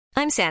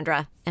I'm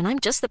Sandra, and I'm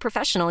just the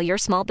professional your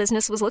small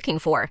business was looking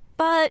for.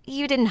 But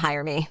you didn't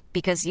hire me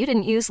because you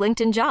didn't use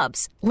LinkedIn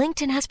Jobs.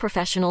 LinkedIn has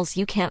professionals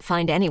you can't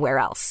find anywhere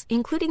else,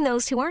 including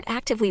those who aren't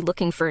actively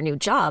looking for a new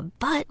job,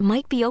 but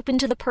might be open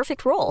to the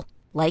perfect role,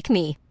 like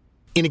me.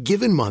 In a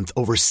given month,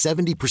 over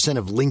 70%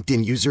 of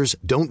LinkedIn users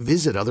don't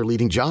visit other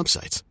leading job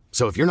sites.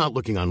 So if you're not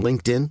looking on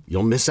LinkedIn,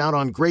 you'll miss out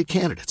on great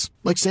candidates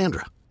like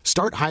Sandra.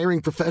 Start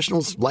hiring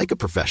professionals like a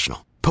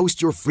professional.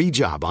 Post your free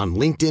job on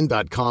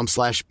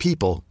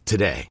linkedin.com/people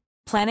today.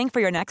 Planning for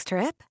your next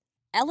trip?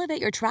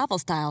 Elevate your travel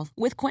style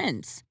with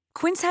Quince.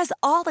 Quince has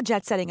all the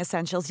jet-setting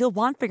essentials you'll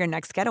want for your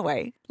next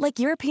getaway, like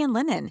European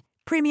linen,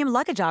 premium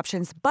luggage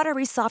options,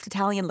 buttery soft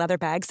Italian leather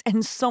bags,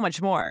 and so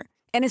much more.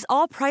 And is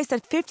all priced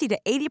at 50 to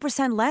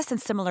 80% less than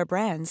similar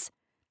brands.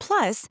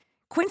 Plus,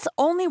 Quince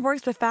only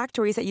works with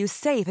factories that use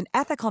safe and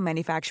ethical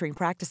manufacturing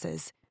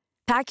practices.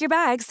 Pack your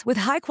bags with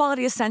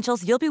high-quality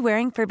essentials you'll be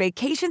wearing for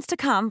vacations to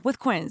come with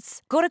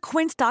Quince. Go to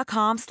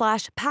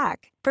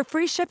quince.com/pack for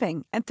free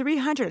shipping and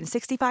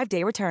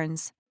 365-day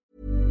returns.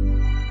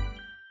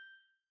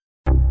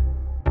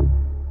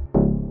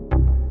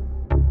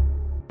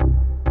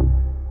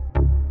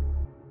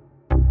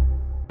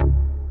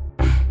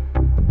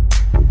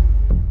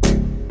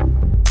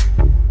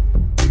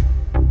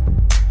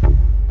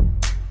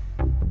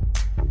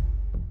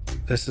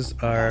 This is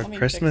our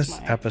Christmas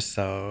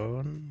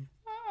episode.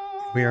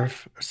 We are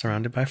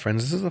surrounded by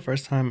friends. This is the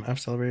first time I've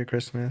celebrated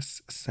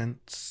Christmas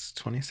since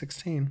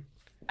 2016.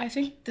 I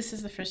think this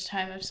is the first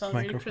time I've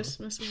celebrated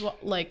Christmas as well,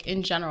 like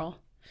in general.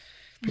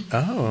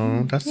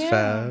 Oh, that's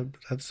fab.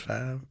 That's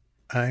fab.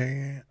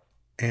 I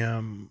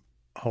am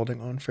holding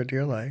on for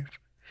dear life.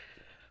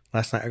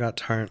 Last night I got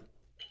turned.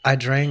 I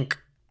drank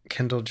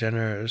Kendall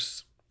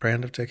Jenner's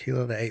brand of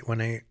tequila, the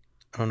 818.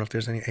 I don't know if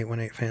there's any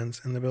 818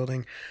 fans in the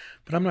building,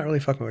 but I'm not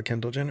really fucking with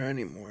Kendall Jenner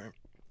anymore.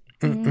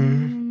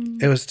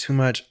 It was too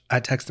much. I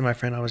texted my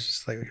friend. I was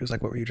just like, he was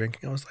like, what were you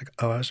drinking? I was like,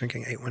 oh, I was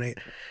drinking 818.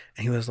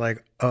 And he was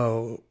like,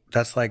 oh,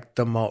 that's like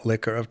the malt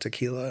liquor of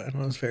tequila. And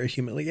I was very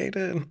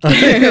humiliated.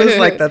 It was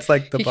like, that's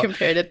like the... He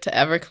compared it to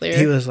Everclear.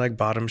 He was like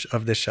bottom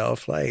of the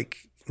shelf.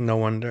 Like, no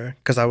wonder.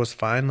 Because I was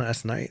fine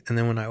last night. And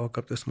then when I woke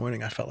up this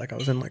morning, I felt like I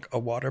was in like a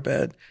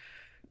waterbed.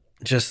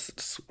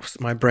 Just,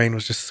 my brain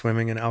was just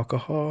swimming in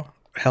alcohol.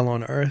 Hell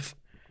on earth.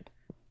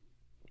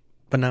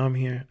 But now I'm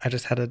here. I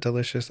just had a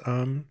delicious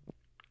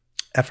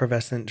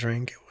effervescent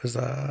drink. It was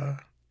I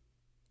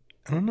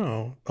don't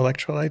know,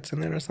 electrolytes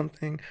in it or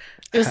something.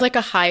 It was like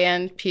a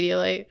high-end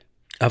Pedialyte.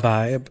 A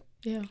vibe.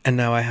 Yeah. And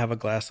now I have a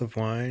glass of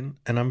wine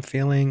and I'm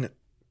feeling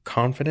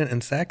confident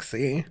and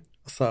sexy.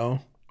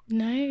 So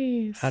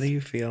nice. How do you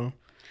feel?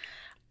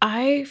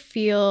 I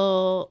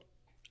feel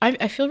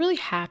really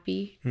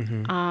happy.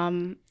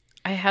 Mm-hmm.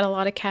 I had a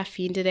lot of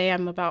caffeine today.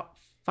 I'm about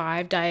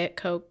 5 Diet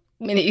Coke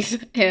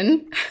minis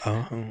in.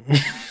 Oh.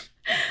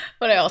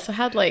 But I also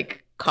had like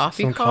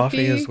coffee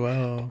as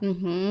well.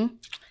 Mm-hmm.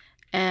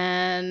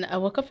 And I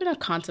woke up in a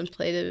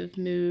contemplative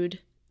mood.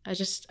 I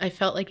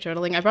felt like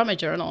journaling. I brought my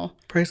journal.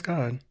 Praise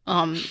God.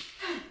 And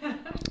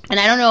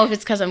I don't know if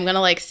it's because I'm going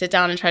to like sit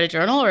down and try to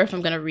journal or if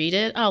I'm going to read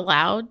it out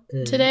loud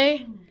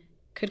today.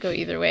 Could go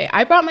either way.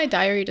 I brought my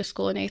diary to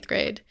school in 8th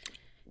grade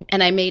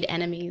and I made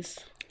enemies.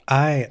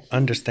 I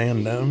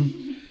understand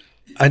them.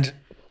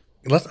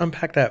 Let's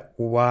unpack that.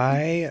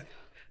 Why?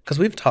 Because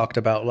we've talked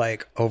about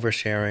like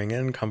oversharing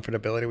and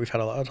comfortability. We've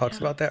had a lot of talks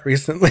about that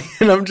recently.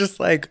 And I'm just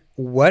like,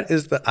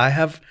 I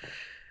have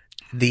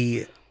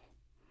the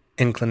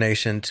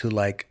inclination to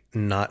like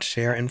not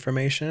share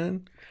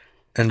information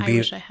and I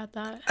wish I had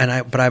that. And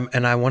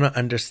I want to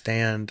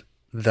understand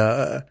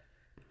is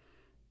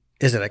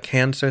it a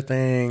cancer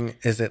thing?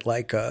 Is it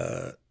like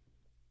okay.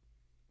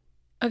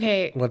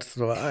 What's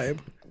the vibe?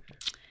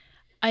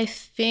 I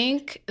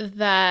think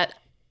that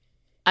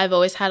I've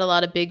always had a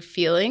lot of big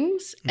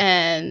feelings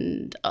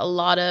and a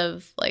lot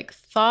of like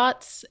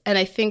thoughts. And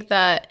I think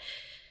that,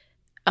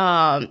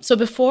 so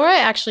before I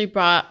actually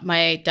brought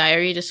my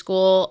diary to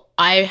school,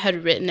 I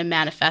had written a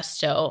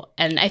manifesto.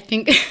 And I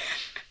think,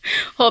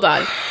 hold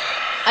on.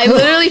 I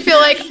literally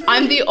feel like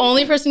I'm the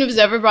only person who's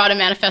ever brought a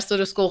manifesto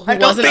to school who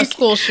wasn't a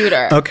school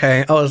shooter.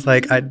 Okay. I was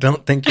like, I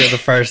don't think you're the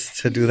first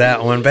to do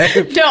that one,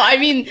 babe. No, I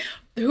mean,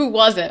 who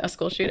wasn't a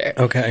school shooter.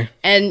 Okay.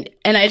 And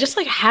I just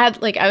like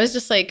had like, I was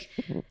just like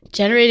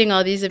generating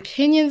all these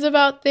opinions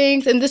about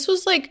things. And this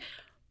was like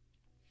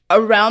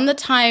around the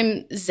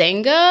time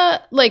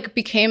Zynga like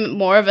became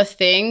more of a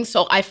thing.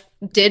 So I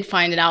did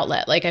find an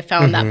outlet. Like I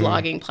found that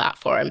blogging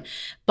platform.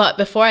 But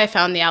before I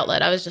found the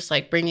outlet, I was just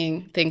like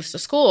bringing things to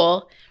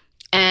school.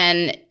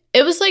 And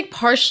it was like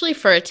partially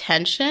for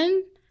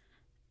attention.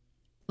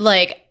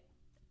 Like,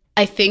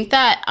 I think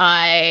that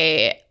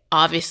I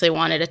obviously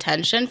wanted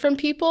attention from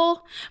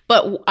people,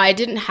 but I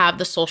didn't have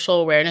the social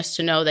awareness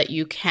to know that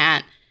you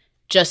can't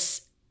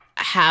just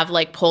have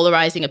like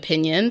polarizing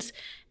opinions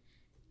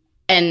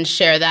and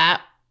share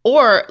that,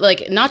 or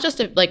like not just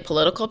like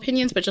political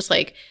opinions, but just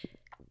like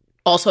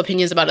also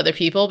opinions about other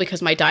people,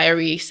 because my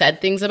diary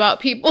said things about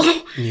people.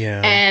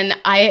 Yeah. And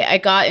I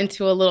got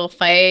into a little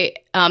fight,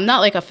 not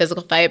like a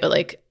physical fight, but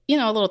like, you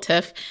know, a little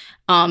tiff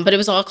But it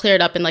was all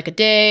cleared up in like a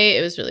day.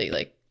 It was really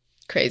like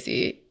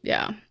crazy.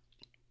 Yeah.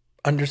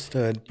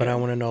 Understood. But I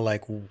want to know,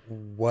 like,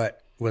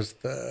 what was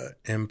the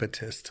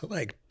impetus to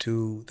like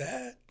do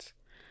that?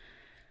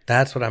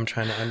 That's what I'm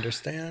trying to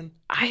understand.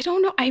 I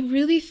don't know. I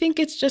really think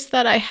it's just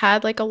that I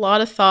had like a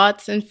lot of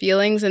thoughts and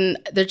feelings and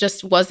there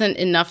just wasn't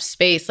enough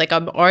space. Like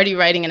I'm already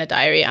writing in a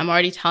diary. I'm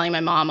already telling my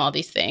mom all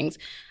these things.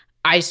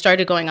 I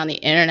started going on the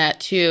internet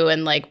too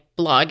and like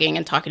blogging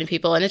and talking to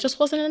people and it just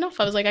wasn't enough.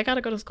 I was like, I got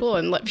to go to school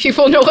and let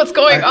people know what's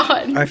going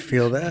on. I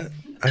feel that.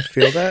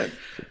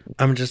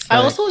 I'm just like,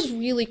 I also was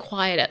really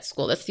quiet at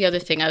school. That's the other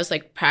thing. I was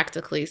like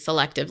practically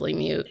selectively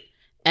mute.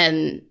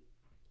 And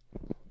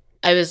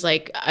I was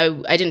like,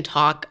 I didn't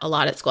talk a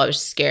lot at school. I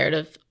was scared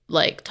of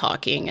like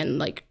talking and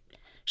like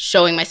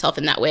showing myself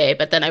in that way.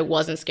 But then I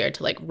wasn't scared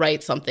to like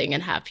write something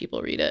and have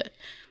people read it.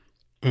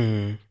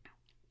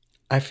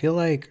 I feel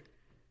like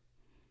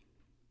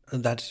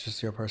that's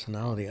just your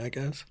personality, I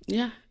guess.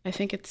 Yeah, I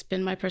think it's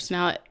been my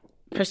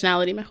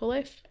personality my whole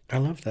life. I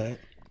love that.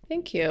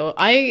 Thank you.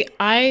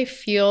 I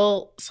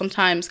feel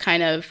sometimes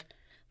kind of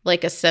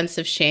like a sense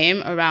of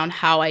shame around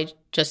how I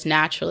just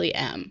naturally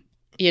am.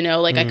 You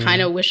know, like I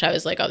kind of wish I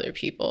was like other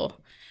people.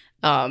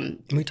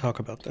 We talk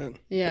about that.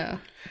 Yeah.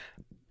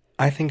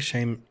 I think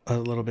a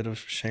little bit of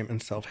shame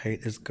and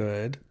self-hate is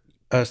good,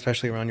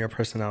 especially around your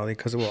personality,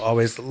 because it will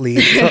always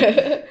lead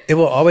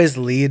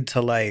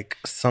to like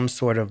some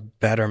sort of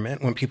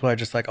betterment. When people are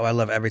just like, oh, I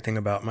love everything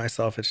about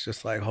myself, it's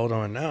just like, hold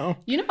on now.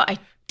 You know, I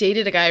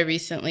dated a guy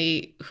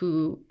recently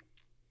who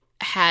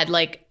had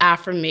like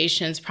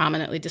affirmations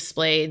prominently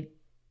displayed.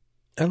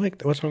 I like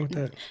that. What's wrong with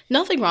that?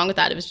 Nothing wrong with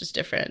that. It was just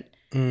different.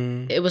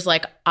 It was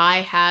like,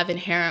 I have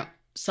inherent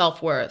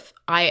self-worth.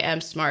 I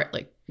am smart.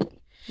 Like,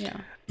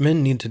 yeah.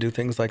 Men need to do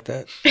things like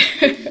that.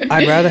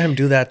 I'd rather him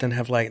do that than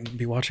have like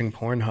be watching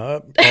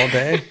Pornhub all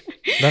day.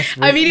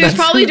 I mean, he was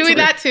probably doing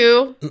that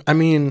too. I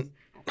mean,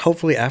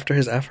 hopefully after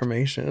his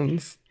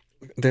affirmations,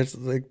 there's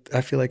like,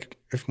 I feel like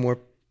if more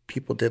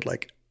people did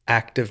like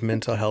active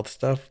mental health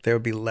stuff, there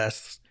would be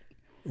less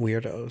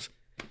weirdos.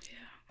 Yeah.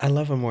 I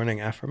love a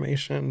morning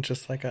affirmation,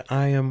 just like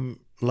I am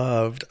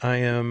loved, I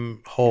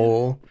am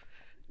whole,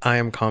 I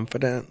am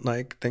confident.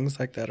 Like things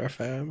like that are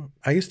fab.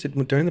 I used to,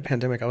 during the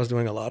pandemic, I was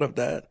doing a lot of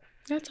that.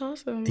 That's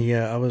awesome.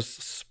 Yeah, I was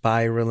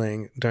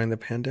spiraling during the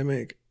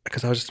pandemic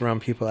because I was just around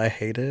people I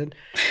hated.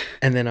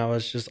 And then I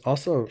was just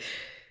also,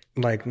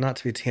 like, not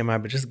to be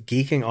TMI, but just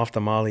geeking off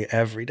the Molly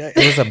every day.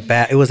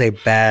 It was a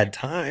bad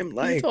time.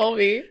 Like, you told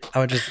me. I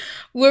would just...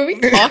 Were we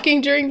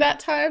talking during that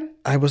time?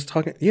 I was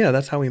talking... Yeah,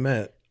 that's how we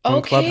met.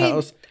 On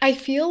Clubhouse. I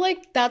feel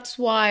like that's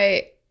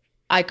why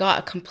I got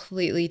a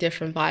completely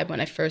different vibe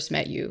when I first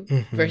met you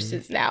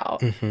versus now.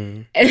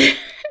 And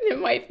it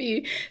might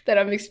be that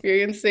I'm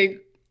experiencing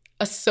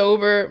a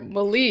sober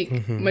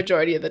Malik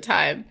majority of the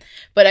time.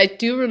 But I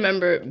do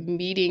remember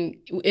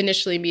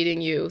initially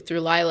meeting you through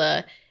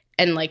Lila,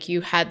 and like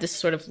you had this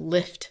sort of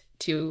lift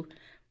to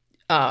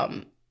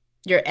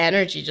your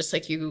energy, just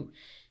like you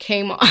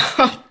came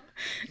off.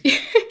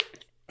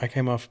 I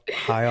came off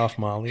high off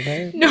Molly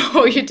Day?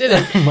 No, you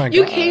didn't. Oh my God.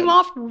 You came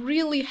off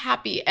really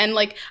happy. And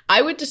like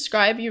I would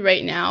describe you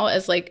right now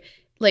as like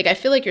I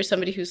feel like you're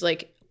somebody who's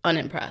like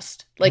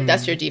unimpressed. Like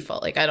that's your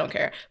default. Like I don't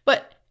care.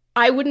 But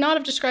I would not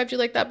have described you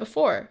like that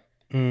before.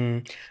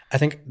 I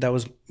think that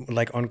was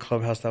like on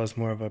Clubhouse, that was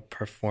more of a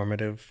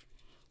performative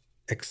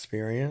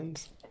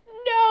experience.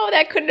 No,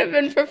 that couldn't have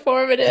been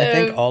performative. I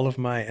think all of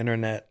my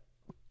internet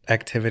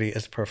activity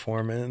is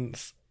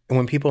performance. And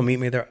when people meet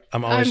me,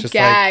 I'm always just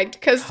gagged,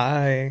 like,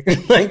 hi,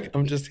 like,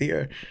 I'm just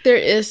here. There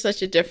is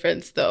such a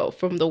difference, though,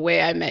 from the way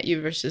I met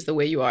you versus the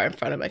way you are in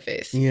front of my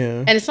face.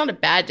 Yeah. And it's not a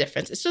bad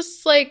difference. It's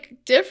just, like,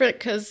 different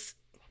because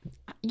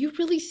you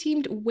really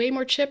seemed way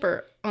more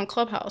chipper on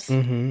Clubhouse.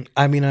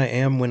 I mean, I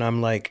am when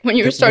I'm, like... When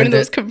you were starting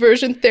those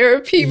conversion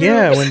therapy rooms.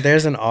 Yeah, when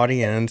there's an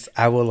audience,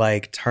 I will,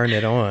 like, turn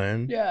it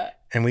on. Yeah.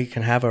 And we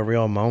can have a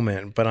real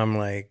moment. But I'm,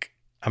 like,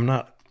 I'm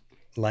not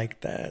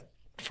like that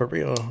for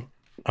real.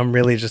 I'm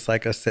really just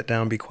like a sit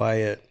down, be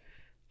quiet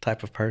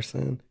type of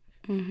person.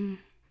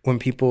 When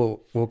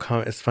people will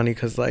come, it's funny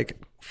because like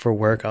for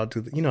work, I'll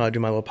do my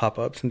little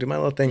pop-ups and do my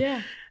little thing.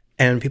 Yeah.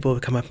 And people will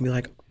come up and be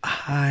like,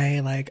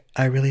 hi, like,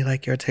 I really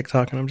like your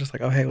TikTok. And I'm just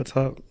like, oh, hey, what's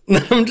up?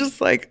 I'm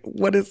just like,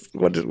 what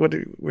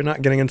we're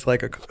not getting into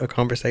like a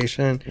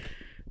conversation.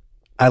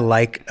 I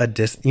like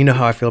you know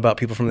how I feel about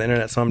people from the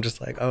internet. So I'm just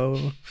like,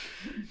 oh,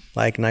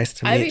 like, nice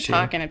to meet you. I be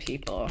talking to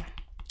people.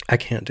 I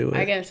can't do it.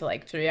 I get into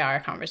like 3-hour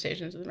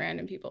conversations with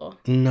random people.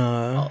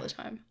 No. All the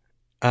time.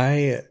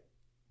 I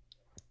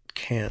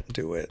can't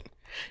do it.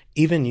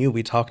 Even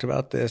we talked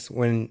about this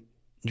when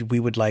we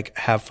would like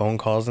have phone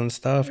calls and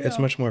stuff. Yeah. It's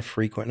much more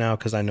frequent now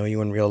because I know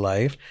you in real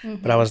life.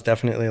 But I was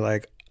definitely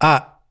like,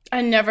 I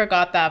never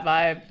got that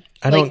vibe.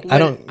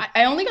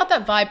 I only got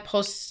that vibe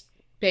post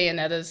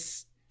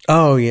Bayonetta's.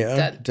 Oh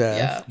yeah, death.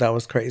 Yeah. That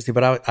was crazy.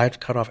 But I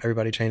cut off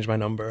everybody, changed my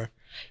number.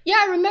 Yeah,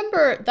 I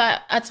remember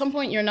that at some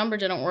point your number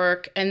didn't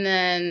work, and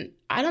then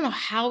I don't know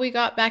how we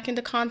got back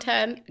into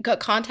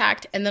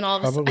contact, and then all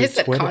of a sudden I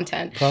said Twitter.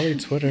 content. Probably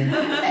Twitter.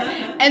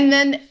 and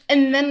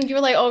then you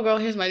were like, "Oh, girl,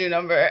 here's my new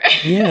number."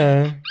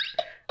 Yeah.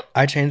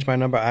 I changed my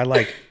number. I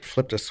like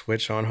flipped a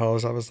switch on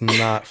hoes. I was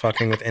not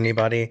fucking with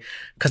anybody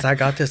because I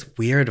got this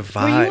weird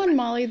vibe. Were you on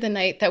Molly the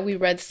night that we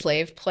read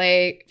Slave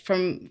Play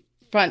from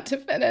front to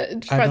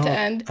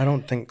end? I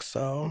don't think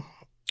so.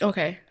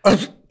 Okay.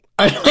 I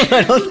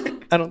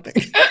don't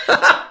think.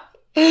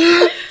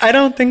 I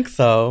don't think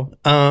so.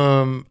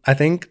 I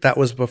think that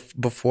was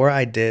before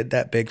I did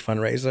that big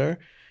fundraiser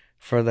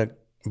for the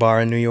bar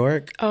in New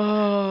York.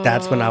 Oh.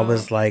 That's when I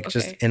was like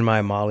just in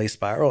my Molly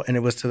spiral, and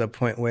it was to the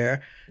point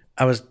where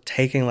I was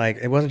taking like,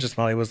 it wasn't just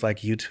Molly, it was like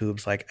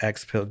YouTube's like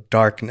X pill,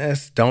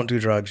 darkness, don't do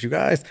drugs, you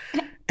guys.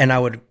 And I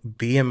would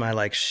be in my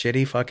like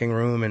shitty fucking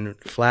room in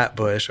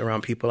Flatbush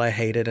around people I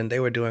hated, and they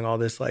were doing all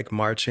this like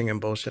marching and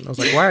bullshit. And I was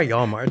like, why are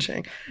y'all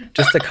marching?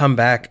 Just to come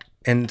back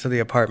into the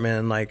apartment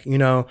and like, you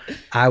know,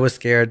 I was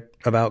scared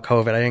about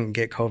COVID. I didn't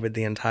get COVID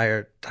the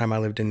entire time I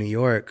lived in New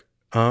York.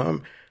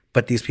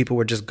 But these people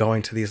were just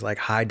going to these like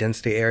high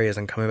density areas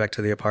and coming back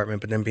to the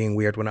apartment, but then being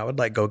weird when I would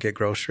like go get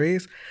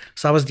groceries.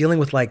 So I was dealing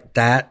with like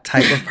that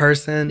type of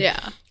person.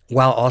 Yeah.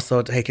 While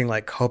also taking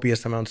like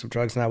copious amounts of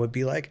drugs. And I would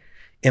be like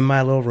in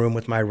my little room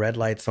with my red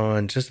lights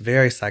on, just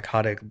very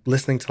psychotic,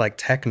 listening to like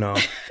techno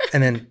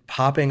and then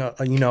popping a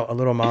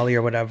little Molly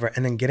or whatever,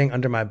 and then getting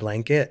under my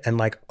blanket and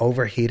like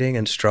overheating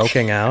and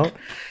stroking out.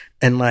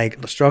 And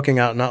like stroking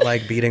out, not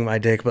like beating my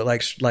dick, but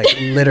like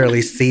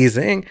literally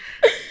seizing.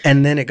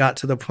 And then it got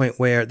to the point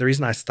where the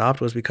reason I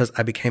stopped was because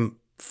I became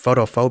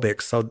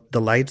photophobic. So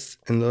the lights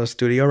in the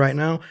studio right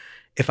now,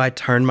 if I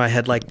turned my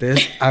head like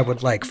this, I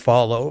would like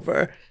fall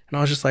over. And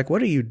I was just like,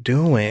 what are you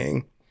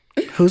doing?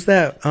 Who's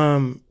that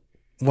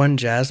one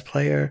jazz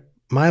player?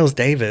 Miles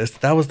Davis.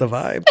 That was the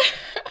vibe.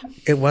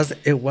 It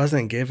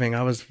wasn't giving.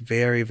 I was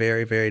very,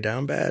 very, very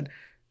down bad.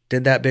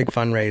 Did that big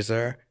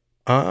fundraiser.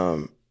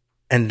 And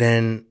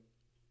then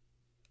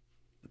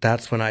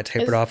that's when I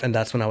tapered off, and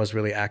that's when I was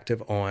really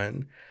active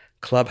on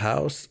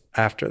Clubhouse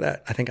after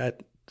that. I think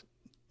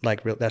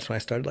that's when I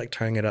started like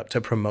turning it up to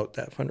promote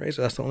that fundraiser.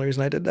 That's the only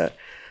reason I did that.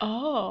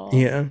 Oh.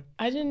 Yeah.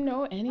 I didn't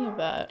know any of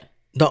that.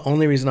 The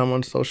only reason I'm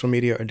on social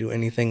media or do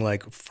anything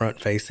like front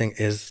facing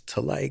is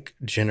to like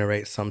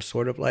generate some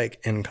sort of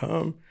like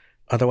income.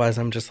 Otherwise,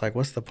 I'm just like,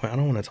 what's the point? I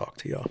don't want to talk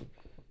to y'all.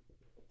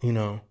 You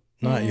know,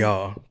 not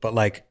y'all, but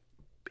like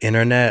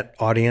internet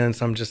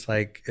audience. I'm just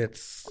like,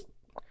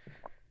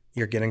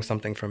 you're getting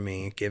something from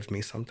me. Give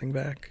me something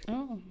back.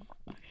 Oh,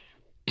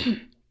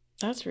 okay.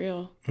 That's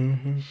real.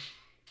 Mm-hmm.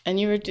 And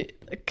you were,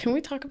 can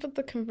we talk about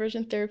the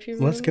conversion therapy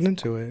rooms? Let's get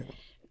into it.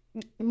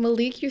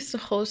 Malik used to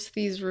host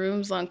these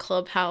rooms on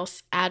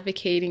Clubhouse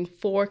advocating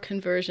for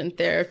conversion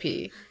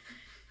therapy.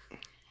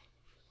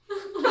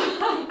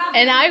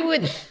 And I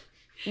would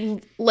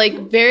like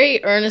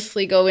very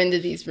earnestly go into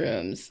these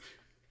rooms.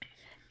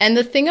 And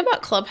the thing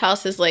about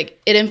Clubhouse is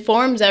like it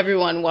informs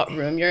everyone what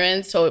room you're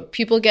in. So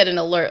people get an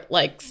alert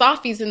like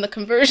Safi's in the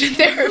conversion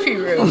therapy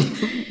room.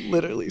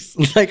 Literally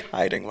like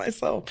hiding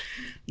myself.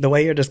 The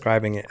way you're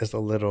describing it is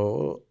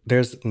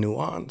there's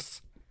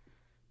nuance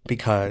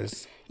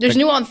because there's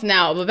nuance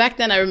now, but back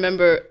then I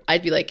remember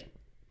I'd be like,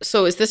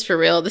 so is this for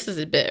real? This is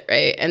a bit,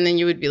 right? And then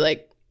you would be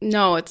like,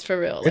 no, it's for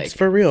real. It's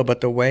for real.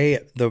 But the way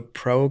the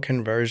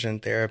pro-conversion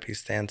therapy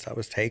stance I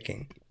was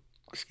taking,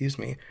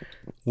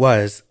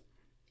 was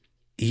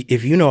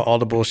if you know all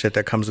the bullshit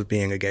that comes with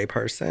being a gay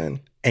person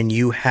and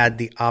you had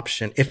the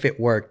option, if it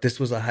worked, this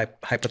was a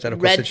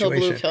hypothetical red situation.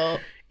 Pill, blue pill.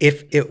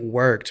 If it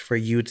worked for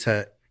you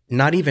to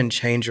not even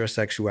change your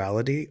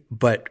sexuality,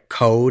 but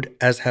code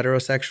as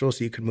heterosexual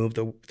so you could move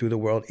through the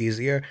world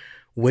easier,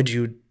 would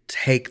you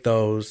take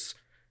those,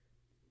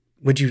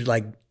 would you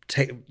like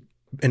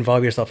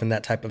involve yourself in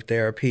that type of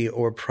therapy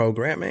or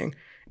programming?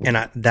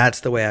 And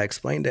that's the way I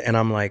explained it. And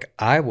I'm like,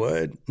 I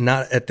would.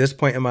 Not at this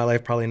point in my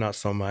life, probably not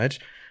so much.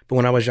 But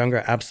when I was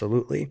younger,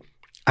 absolutely.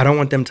 I don't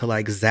want them to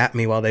like zap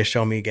me while they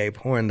show me gay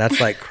porn. That's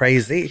like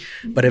crazy.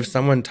 But if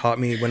someone taught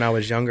me when I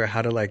was younger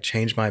how to like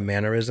change my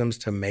mannerisms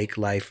to make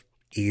life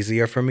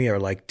easier for me or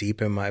like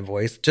deepen my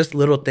voice, just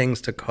little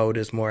things to code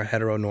as more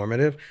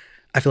heteronormative,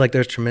 I feel like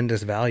there's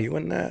tremendous value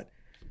in that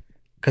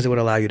because it would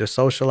allow you to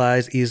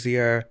socialize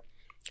easier.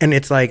 And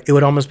it's like, it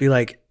would almost be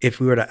like if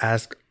we were to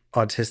ask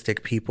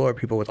autistic people or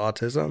people with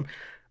autism,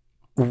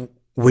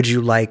 would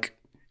you like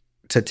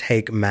to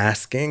take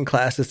masking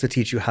classes to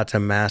teach you how to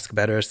mask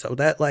better so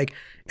that like,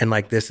 and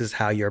like this is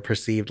how you're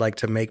perceived, like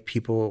to make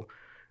people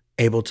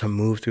able to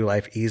move through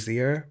life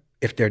easier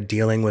if they're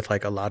dealing with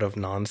like a lot of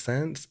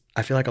nonsense?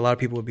 I feel like a lot of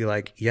people would be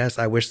like, yes,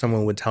 I wish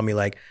someone would tell me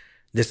like,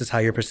 this is how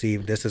you're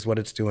perceived, this is what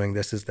it's doing,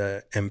 this is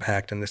the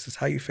impact, and this is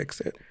how you fix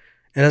it.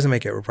 It doesn't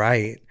make it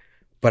right,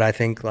 but I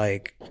think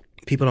like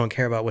people don't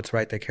care about what's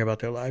right, they care about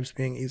their lives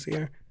being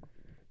easier.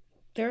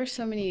 There are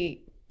so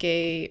many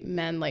gay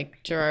men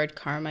like Gerard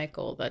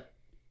Carmichael that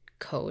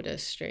code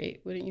as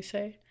straight, wouldn't you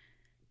say?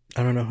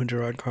 I don't know who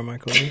Gerard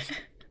Carmichael is.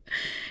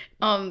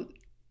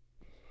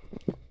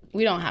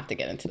 We don't have to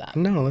get into that.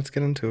 No, let's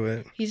get into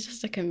it. He's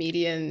just a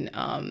comedian.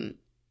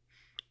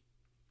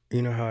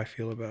 You know how I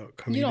feel about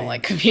comedians. You don't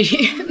like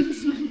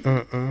comedians.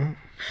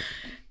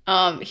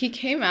 He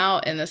came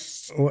out in a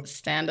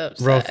stand-up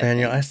set.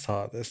 Rothaniel, I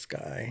saw this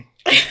guy.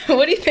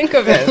 What do you think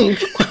of him?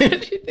 What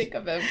did you think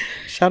of him?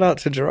 Shout out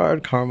to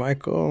Gerard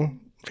Carmichael,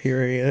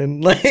 period.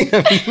 Like,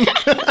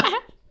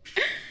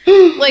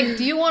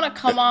 do you want to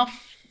come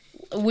off?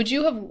 Would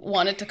you have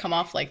wanted to come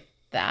off like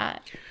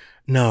that?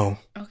 No.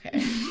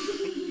 Okay.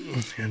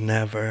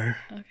 Never.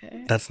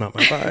 Okay. That's not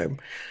my vibe.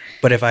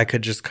 But if I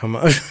could just come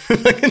up.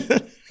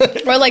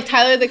 Or like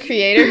Tyler, the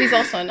Creator, he's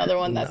also another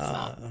one that's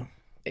not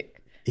big.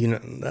 You know,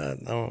 I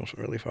don't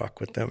really rock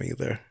with them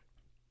either.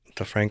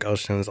 The Frank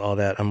Oceans, all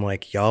that. I'm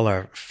like, y'all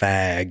are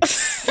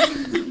fags.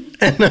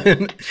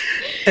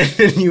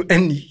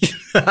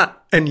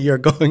 and you're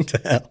going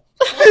to hell.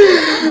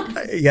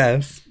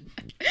 Yes.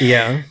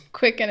 Yeah.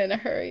 Quick and in a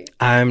hurry.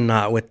 I'm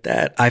not with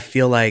that. I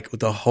feel like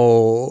the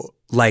whole,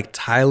 like,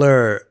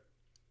 Tyler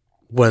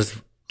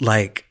was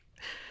like,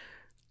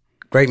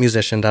 great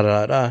musician,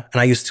 da-da-da-da.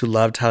 And I used to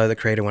love Tyler, the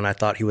Creator, when I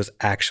thought he was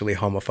actually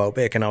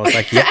homophobic. And I was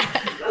like, yeah.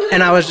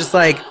 And I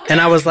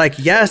was like,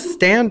 yes,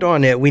 stand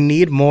on it. We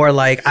need more,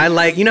 like,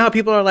 you know how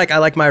people are like, I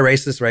like my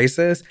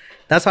racist.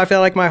 That's how I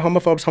feel like my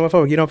homophobe's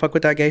homophobic. You don't fuck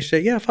with that gay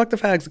shit? Yeah, fuck the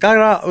fags.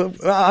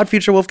 Odd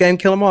Future Wolfgang,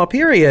 kill them all,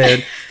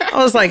 period.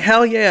 I was like,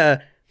 hell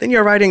yeah. Then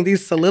you're writing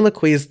these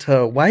soliloquies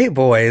to white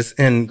boys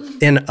in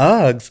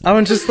Uggs. I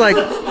was just like,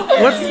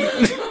 what's...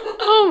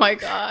 Oh my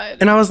God.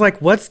 And I was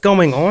like, what's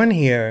going on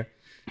here?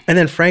 And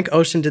then Frank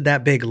Ocean did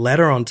that big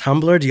letter on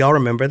Tumblr. Do y'all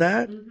remember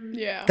that?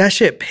 Yeah. That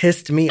shit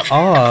pissed me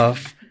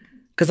off.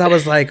 Because I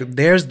was like,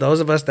 there's those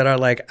of us that are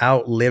like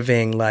out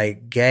living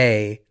like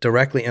gay,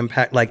 directly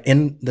impact, like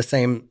in the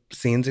same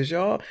scenes as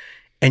y'all.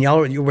 And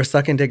you were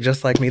sucking dick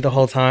just like me the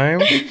whole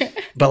time.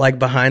 But like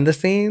behind the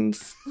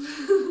scenes,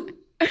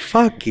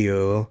 fuck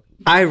you.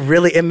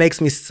 It makes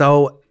me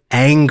so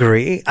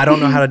angry. I don't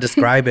know how to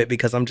describe it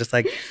because I'm just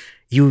like,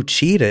 you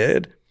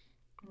cheated.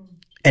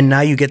 And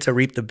now you get to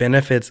reap the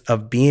benefits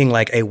of being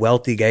like a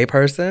wealthy gay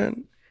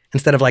person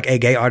instead of like a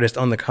gay artist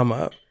on the come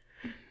up.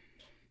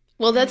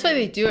 Well, that's why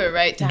they do it,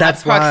 right? To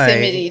have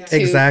proximity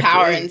to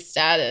power and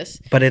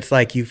status. But it's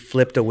like you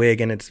flipped a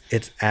wig and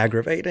it's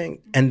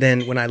aggravating. And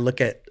then when I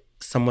look at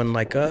someone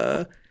like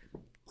Lil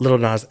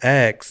Nas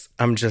X,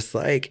 I'm just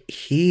like,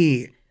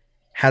 he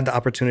had the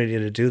opportunity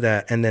to do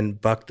that and then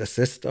bucked the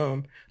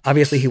system.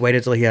 Obviously, he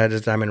waited till he had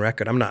his diamond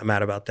record. I'm not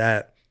mad about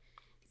that.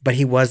 But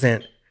he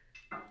wasn't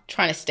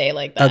trying to stay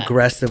like that.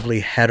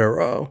 Aggressively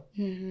hetero.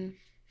 Mm-hmm.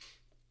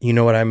 You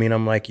know what I mean?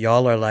 I'm like,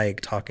 y'all are like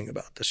talking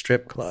about the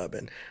strip club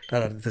and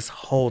this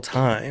whole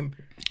time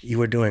you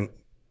were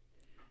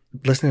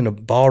listening to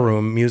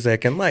ballroom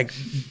music and like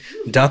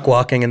duck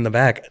walking in the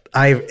back.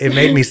 It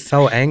made me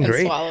so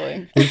angry.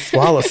 And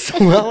swallowing.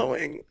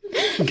 Swallowing.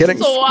 Getting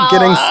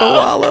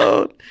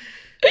swallowed.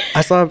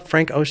 I saw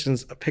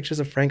pictures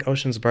of Frank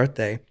Ocean's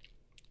birthday.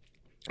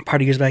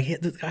 Party years back, he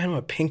had this guy on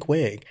a pink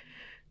wig.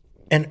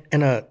 And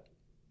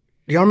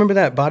y'all remember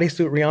that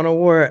bodysuit Rihanna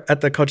wore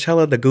at the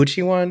Coachella, the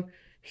Gucci one?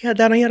 He had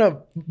that, and he had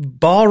a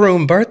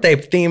ballroom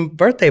themed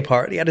birthday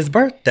party at his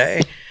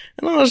birthday.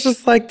 And I was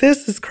just like,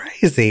 this is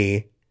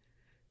crazy.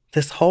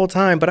 This whole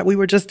time. But we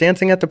were just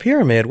dancing at the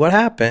pyramid. What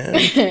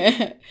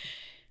happened?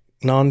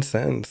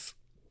 Nonsense.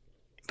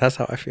 That's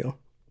how I feel.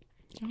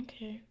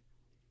 Okay.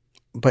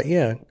 But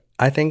yeah,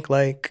 I think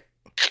like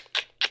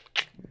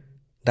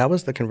that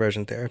was the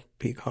conversion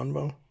therapy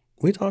convo.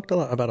 We talked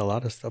about a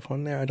lot of stuff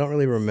on there. I don't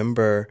really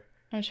remember.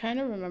 I'm trying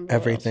to remember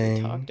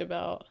everything what else we talked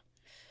about.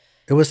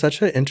 It was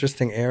such an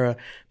interesting era.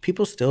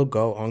 People still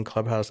go on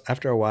Clubhouse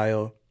after a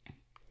while.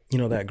 You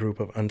know, that group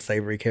of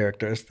unsavory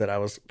characters that I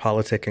was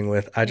politicking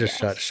with. I just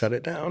shut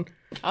it down.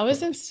 I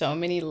was in so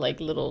many like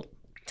little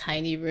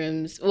tiny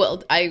rooms.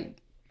 Well,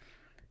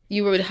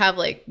 you would have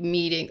like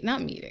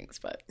not meetings,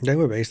 but they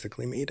were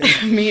basically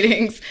meetings.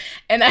 Meetings,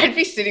 and I'd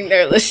be sitting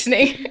there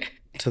listening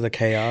to the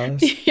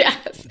chaos.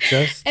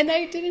 Yes. And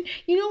I didn't,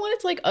 you know, when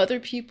it's like other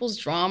people's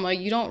drama,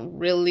 you don't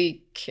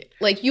really,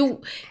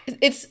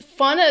 it's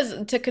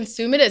fun to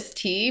consume it as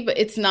tea, but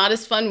it's not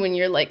as fun when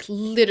you're like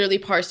literally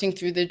parsing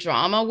through the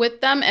drama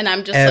with them. And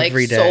I'm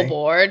just so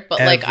bored, but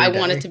like I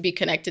wanted to be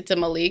connected to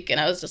Malik and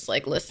I was just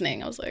like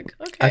listening. I was like,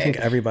 okay. I think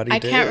everybody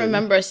did. I can't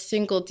remember a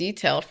single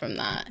detail from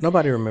that.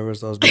 Nobody remembers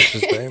those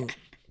bitches' name.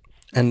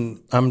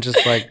 And I'm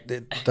just like,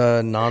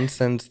 the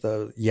nonsense,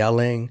 the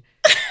yelling,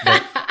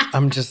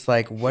 I'm just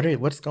like,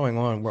 what's going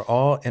on? We're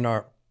all in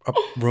our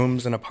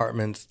rooms and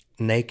apartments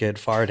naked,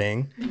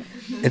 farting.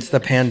 It's the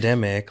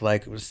pandemic,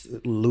 like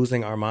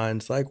losing our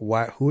minds. Like,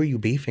 who are you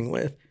beefing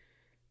with?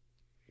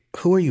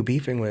 Who are you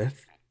beefing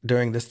with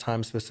during this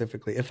time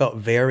specifically? It felt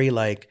very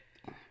like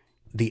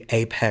the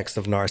apex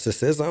of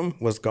narcissism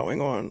was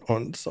going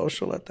on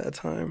social at that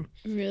time.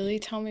 Really?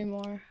 Tell me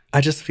more. I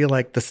just feel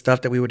like the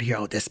stuff that we would hear,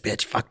 oh, this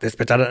bitch, fuck this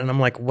bitch. And I'm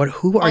like,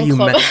 who are you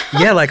mad?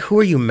 Yeah, like, who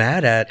are you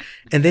mad at?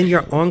 And then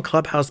you're on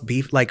Clubhouse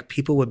beef, like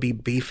people would be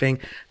beefing.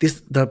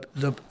 Shout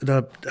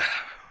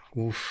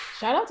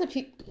out to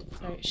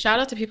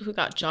people who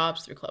got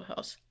jobs through Clubhouse.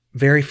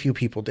 very few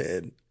people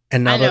did.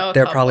 And now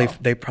that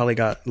they probably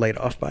got laid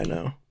off by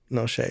now.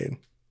 No shade.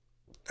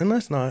 And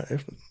let's not,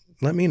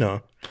 let me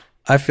know.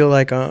 I feel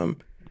like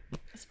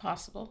it's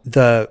possible.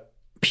 The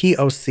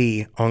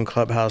POC on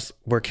Clubhouse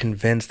were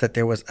convinced that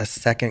there was a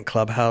second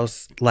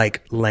Clubhouse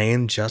like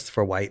lane just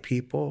for white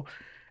people.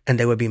 And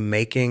they would be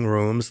making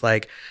rooms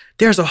like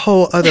there's a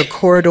whole other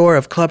corridor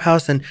of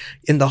Clubhouse, and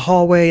in the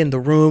hallway, in the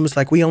rooms,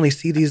 like we only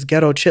see these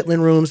ghetto chitlin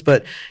rooms,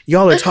 but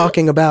y'all are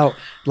talking about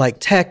like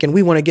tech and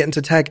we want to get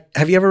into tech.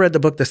 Have you ever read the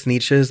book The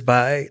Sneetches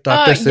by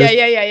Dr. Seuss?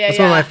 Yeah. It's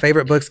one of my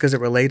favorite books because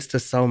it relates to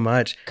so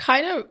much.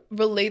 Kind of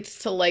relates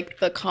to like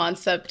the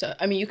concept.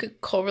 You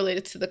could correlate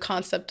it to the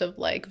concept of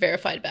like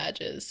verified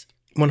badges.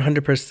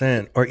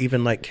 100%. Or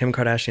even like Kim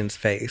Kardashian's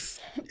face.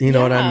 You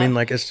know what I mean?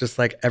 Like it's just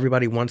like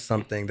everybody wants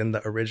something, then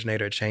the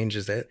originator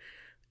changes it.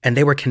 And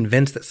they were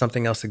convinced that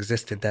something else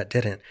existed that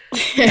didn't.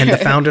 And the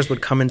founders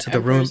would come into the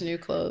room. New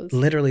clothes.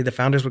 Literally, the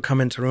founders would come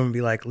into the room and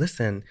be like,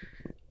 listen,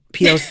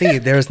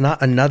 POC, there's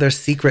not another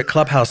secret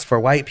Clubhouse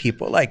for white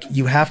people. Like,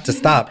 you have to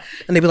stop.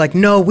 And they'd be like,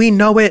 no, we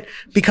know it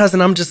because,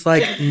 and I'm just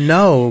like,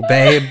 no,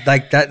 babe,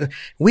 like that,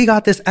 we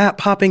got this app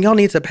popping. Y'all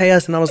need to pay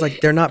us. And I was like,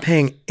 they're not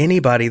paying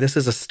anybody. This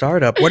is a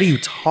startup. What are you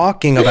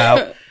talking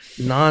about?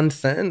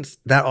 Nonsense.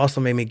 That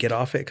also made me get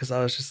off it because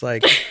I was just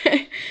like,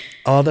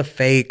 all the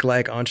fake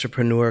like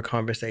entrepreneur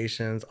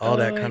conversations, all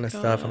that kind of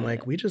stuff. I'm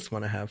like, we just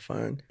want to have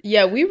fun.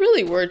 Yeah, we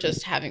really were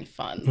just having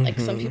fun. Like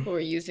some people were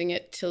using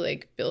it to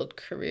like build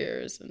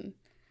careers, and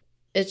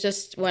it's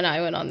just when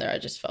I went on there, I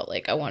just felt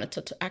like I wanted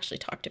to actually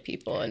talk to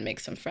people and make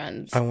some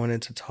friends. I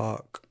wanted to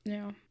talk.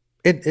 Yeah.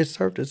 It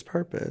served its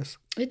purpose.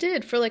 It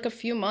did for like a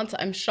few months.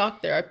 I'm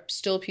shocked there are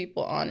still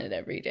people on it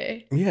every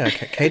day. Yeah,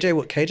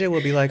 KJ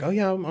will be like, oh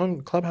yeah, I'm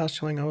on Clubhouse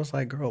chilling. I was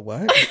like, girl,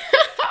 what?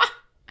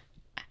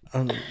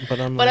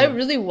 But I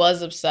really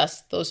was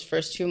obsessed those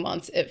first 2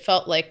 months. It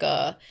felt like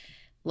a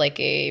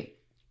I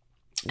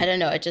don't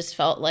know. It just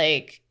felt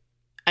like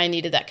I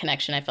needed that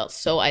connection. I felt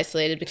so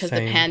isolated because of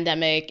the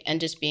pandemic and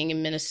just being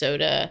in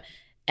Minnesota.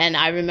 And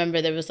I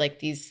remember there was like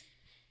these,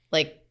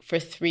 like for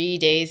 3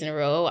 days in a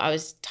row, I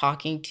was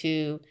talking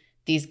to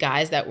these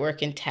guys that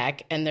work in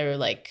tech, and they're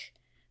like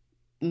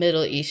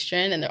Middle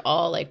Eastern, and they're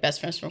all like best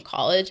friends from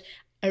college.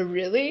 I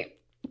really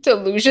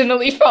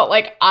delusionally felt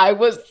like I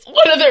was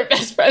one of their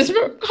best friends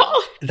from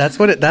college. That's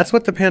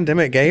what the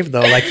pandemic gave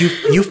though. Like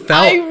you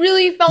felt I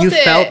really felt you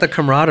it. felt the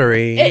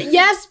camaraderie.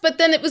 Yes, but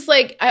then it was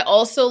like I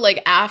also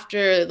like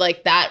after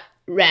like that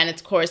ran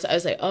its course, I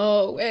was like,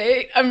 oh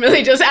wait, I'm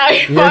really just out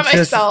here by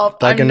myself.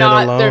 I'm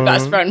not their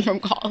best friend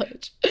from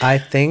college. I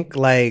think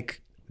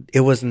like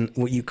it wasn't,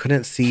 you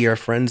couldn't see your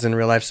friends in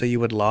real life, so you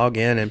would log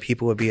in and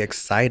people would be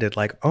excited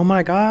like, oh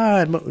my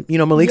God, you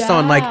know, Malik's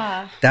on. Like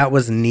that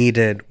was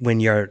needed when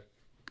you're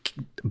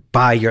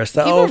by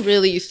yourself. People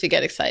really used to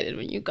get excited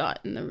when you got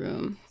in the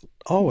room.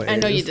 Always. I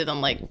know you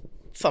didn't like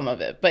some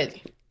of it, but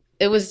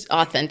it was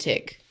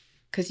authentic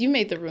because you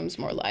made the rooms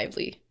more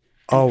lively.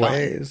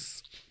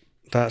 Always.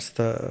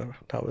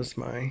 That was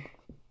my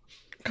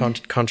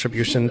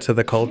contribution to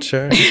the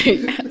culture.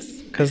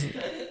 Yes. Because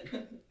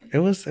it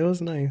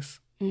was nice.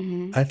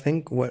 Mm-hmm. I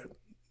think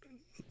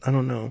I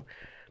don't know.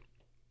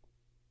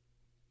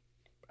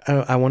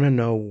 I want to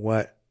know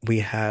what we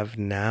have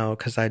now,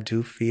 because I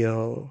do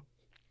feel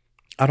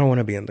I don't want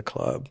to be in the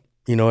club.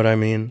 You know what I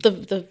mean?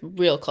 The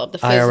real club, the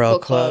physical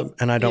IRL club.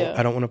 And I don't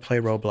want to play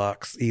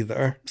Roblox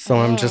either. So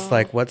I'm just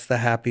like, what's the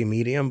happy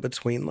medium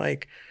between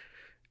like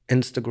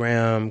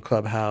Instagram,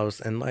 Clubhouse,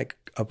 and like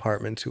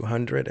Apartment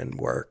 200 and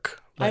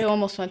work? Like, I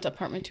almost went to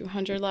Apartment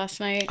 200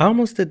 last night. I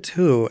almost did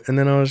too. And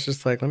then I was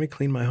just like, let me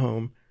clean my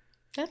home.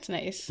 That's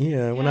nice.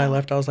 Yeah. When I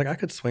left, I was like, I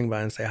could swing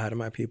by and say hi to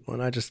my people.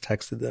 And I just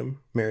texted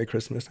them Merry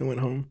Christmas and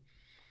went home.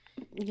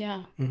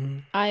 Yeah. Mm-hmm.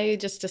 I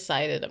just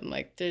decided, I'm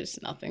like, there's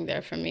nothing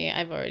there for me.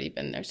 I've already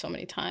been there so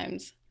many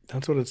times.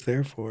 That's what it's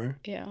there for.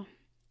 Yeah.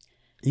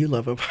 You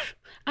love it.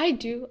 I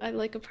do. I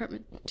like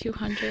Apartment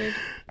 200.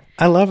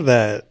 I love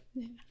that.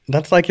 Yeah.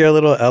 That's like your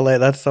little LA.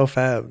 That's so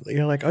fab.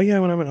 You're like, oh yeah,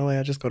 when I'm in LA,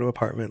 I just go to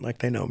Apartment. Like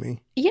they know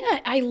me. Yeah.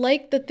 I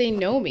like that they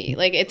know me.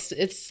 Like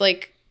it's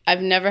like,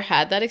 I've never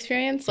had that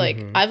experience.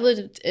 Like I've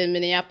lived in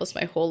Minneapolis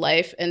my whole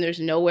life, and there's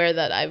nowhere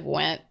that I've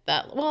went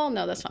that, well,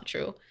 no, that's not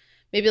true.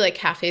 Maybe like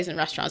cafes and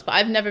restaurants, but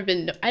I've never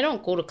been, I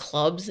don't go to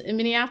clubs in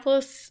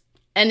Minneapolis.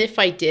 And if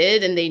I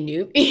did and they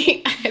knew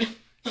me,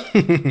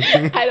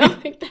 I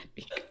don't think that'd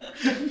be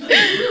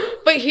good.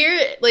 But here,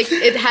 like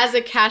it has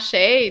a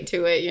cachet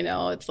to it, you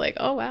know? It's like,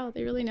 oh wow,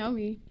 they really know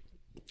me.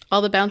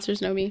 All the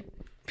bouncers know me.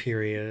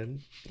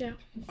 Period. Yeah.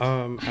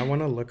 I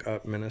want to look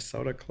up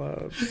Minnesota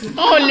clubs.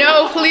 Oh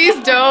no,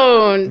 please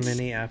don't.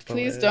 Minneapolis.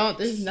 Please don't.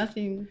 There's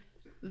nothing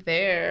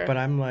there. But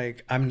I'm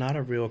not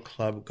a real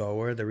club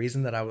goer. The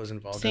reason that I was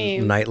involved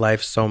in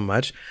nightlife so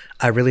much,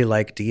 I really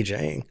like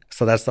DJing.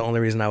 So that's the only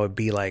reason I would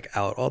be like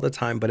out all the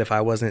time. But if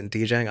I wasn't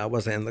DJing, I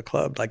wasn't in the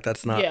club. Like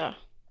that's not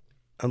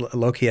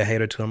low-key a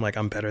hater too. I'm like,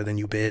 I'm better than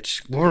you,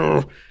 bitch.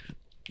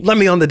 Let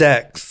me on the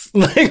decks.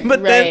 Like,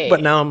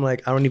 but now I'm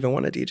like, I don't even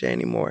want to DJ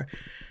anymore.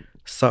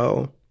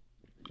 So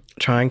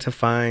trying to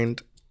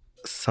find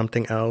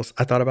something else.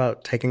 I thought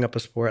about taking up a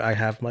sport. I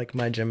have like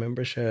my gym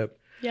membership.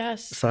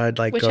 Yes. So I'd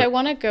like Which I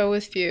want to go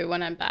with you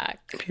when I'm back.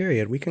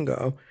 Period. We can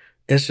go.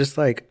 It's just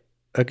like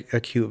a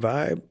cute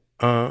vibe.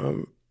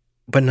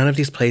 But none of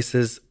these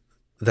places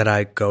that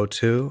I go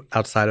to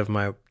outside of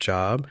my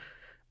job,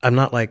 I'm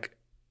not like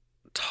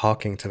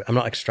I'm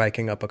not like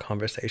striking up a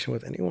conversation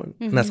with anyone.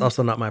 And that's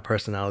also not my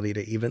personality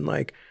to even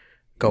like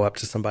go up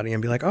to somebody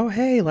and be like, oh,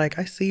 hey, like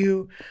I see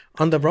you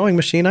on the rowing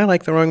machine. I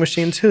like the rowing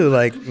machine too.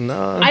 Like,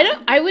 no.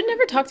 I would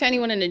never talk to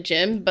anyone in a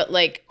gym, but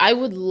like I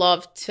would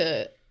love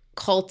to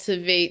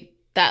cultivate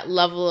that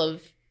level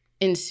of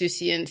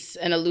insouciance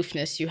and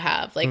aloofness you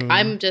have. Like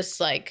I'm just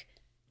like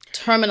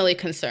terminally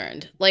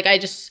concerned. Like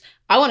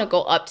I want to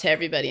go up to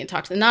everybody and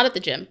talk to them. Not at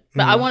the gym,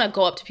 but I want to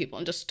go up to people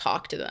and just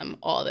talk to them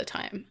all the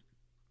time.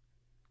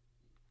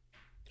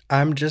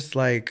 I'm just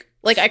like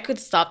I could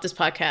stop this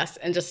podcast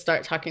and just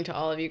start talking to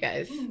all of you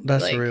guys.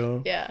 That's like,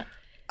 real. Yeah.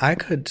 I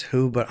could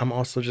too, but I'm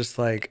also just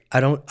like, I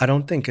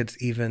don't think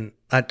it's even,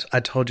 I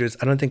told you,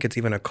 I don't think it's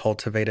even a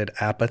cultivated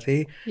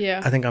apathy.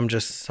 Yeah. I think I'm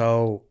just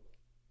so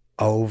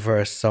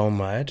over so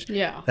much.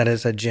 Yeah. That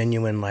is a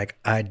genuine, like,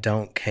 I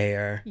don't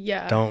care.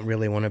 Yeah. Don't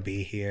really want to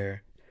be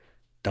here.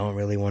 Don't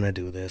really want to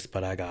do this,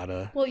 but I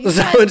gotta. Well,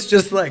 it's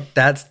just like,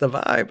 that's the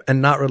vibe,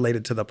 and not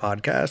related to the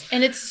podcast.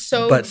 And it's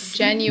so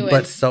genuine.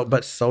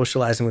 But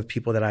socializing with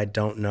people that I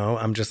don't know,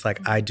 I'm just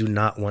like, I do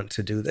not want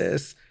to do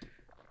this.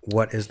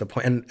 What is the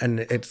point? And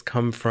it's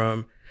come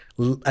from,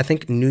 I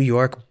think New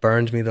York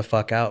burned me the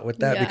fuck out with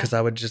that because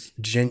I would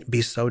just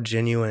be so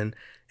genuine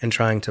in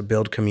trying to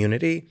build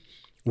community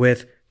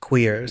with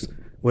queers,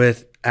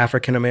 with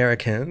African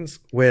Americans,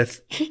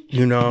 with,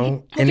 you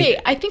know.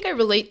 I think I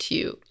relate to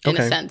you in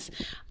a sense.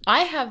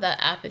 I have that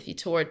apathy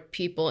toward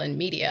people in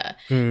media.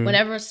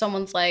 Whenever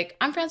someone's like,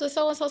 I'm friends with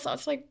so-and-so,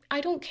 it's like,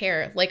 I don't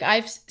care. Like,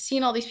 I've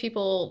seen all these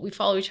people, we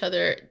follow each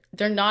other.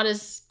 They're not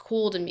as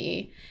cool to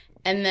me.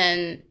 And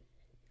then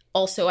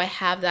also I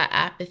have that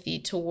apathy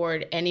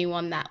toward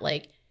anyone that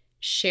like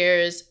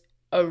shares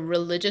a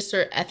religious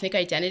or ethnic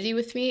identity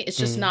with me. It's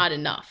just not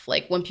enough.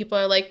 Like when people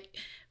are like,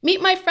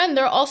 meet my friend,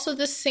 they're also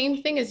the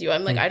same thing as you.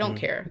 I'm like, I don't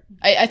care.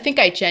 I think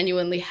I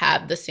genuinely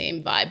have the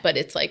same vibe, but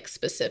it's like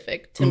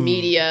specific to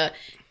media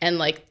and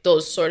like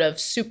those sort of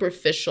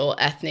superficial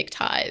ethnic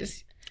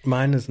ties.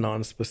 Mine is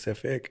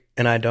non-specific,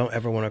 and I don't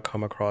ever want to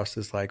come across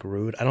as like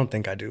rude. I don't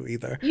think I do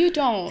either. You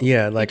don't.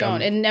 Yeah, like you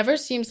don't. It never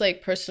seems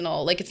like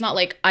personal. Like it's not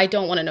like I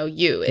don't want to know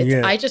you. It's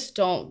I just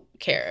don't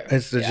care.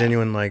 It's the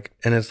genuine like,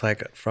 and it's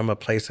like from a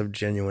place of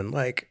genuine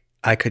like,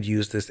 I could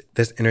use this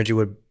energy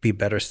would be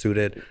better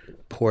suited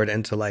poured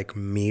into like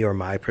me or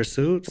my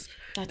pursuits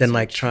than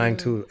like trying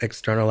to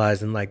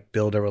externalize and like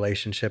build a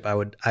relationship.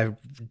 I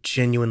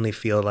genuinely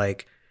feel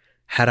like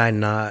had I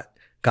not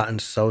gotten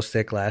so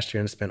sick last year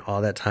and spent all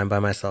that time by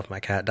myself, my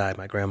cat died,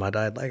 my grandma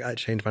died, like I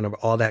changed my number,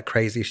 all that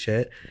crazy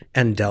shit,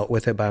 and dealt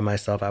with it by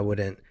myself, I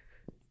wouldn't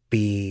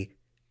be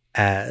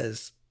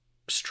as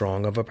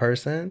strong of a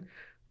person.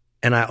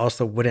 And I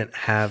also wouldn't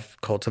have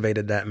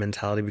cultivated that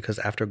mentality because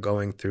after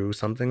going through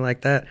something like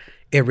that,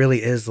 it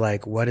really is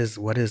like, what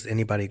is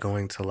anybody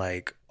going to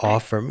like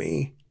offer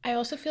me? I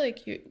also feel like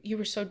you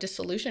were so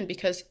disillusioned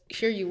because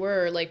here you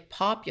were like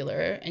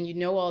popular and you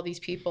know all these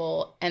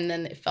people, and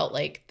then it felt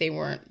like they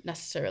weren't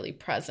necessarily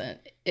present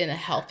in a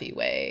healthy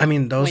way. I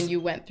mean, when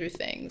you went through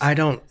things. I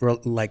don't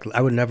like,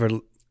 I would never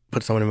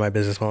put someone in my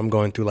business while I'm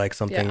going through like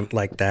something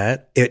like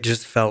that. It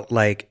just felt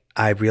like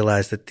I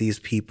realized that these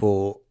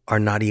people are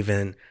not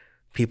even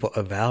people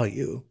of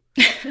value.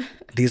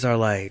 These are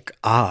like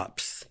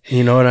ops.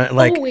 You know what I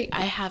like? Oh, wait,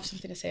 I have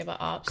something to say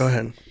about ops. Go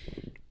ahead.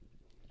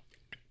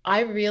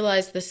 I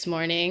realized this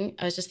morning,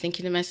 I was just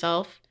thinking to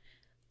myself,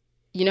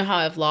 you know how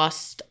I've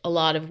lost a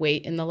lot of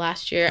weight in the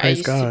last year? Praise I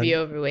used God. to be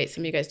overweight.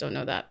 Some of you guys don't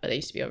know that, but I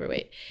used to be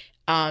overweight.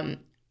 I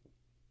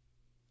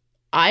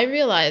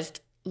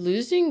realized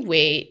losing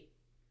weight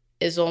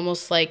is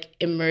almost like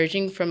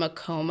emerging from a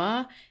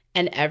coma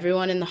and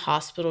everyone in the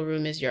hospital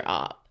room is your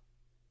op.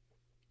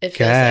 It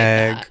feels like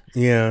that.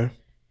 Yeah.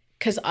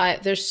 Because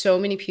there's so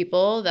many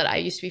people that I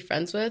used to be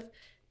friends with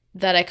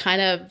that I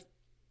kind of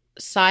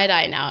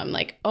side-eye now. I'm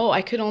like, oh,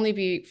 I could only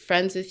be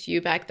friends with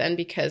you back then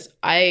because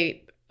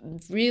I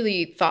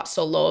really thought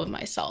so low of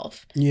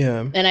myself.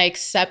 Yeah. And I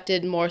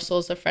accepted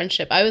morsels of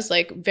friendship. I was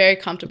like very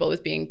comfortable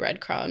with being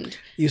breadcrumbed.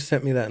 You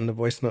sent me that in the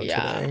voice note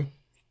today.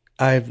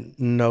 I've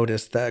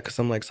noticed that because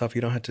I'm like, Soph,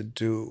 you don't have to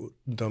do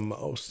the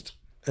most.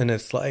 And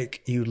it's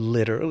like, you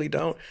literally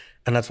don't.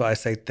 And that's why I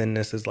say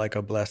thinness is like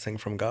a blessing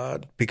from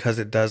God, because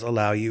it does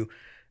allow you,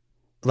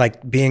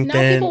 like being now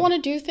thin. People want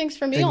to do things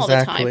for me all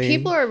the time.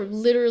 People are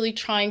literally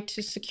trying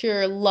to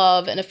secure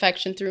love and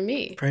affection through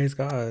me. Praise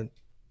God.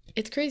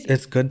 It's crazy.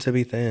 It's good to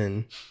be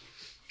thin.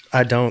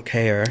 I don't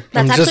care.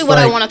 That's actually what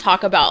I want to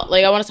talk about.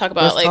 Like, I want to talk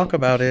about let's talk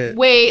about it.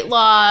 Weight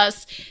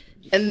loss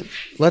and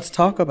let's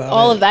talk about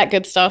all of that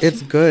good stuff.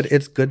 It's good.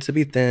 It's good to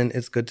be thin.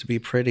 It's good to be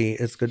pretty.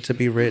 It's good to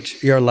be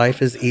rich. Your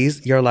life is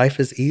easy. Your life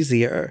is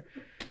easier.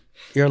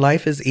 Your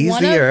life is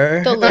One of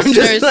easier. the I'm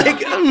listeners-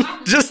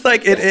 just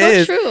like it It's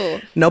is. so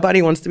true.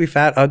 Nobody wants to be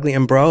fat, ugly,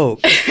 and broke.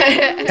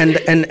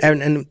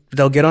 and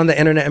they'll get on the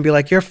internet and be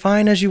like, "You're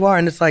fine as you are,"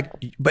 and it's like,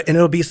 and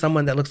it'll be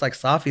someone that looks like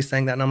Safi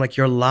saying that, and I'm like,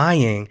 "You're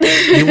lying.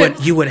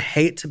 You would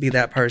hate to be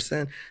that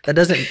person. That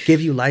doesn't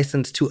give you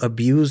license to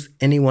abuse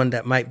anyone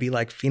that might be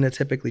like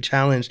phenotypically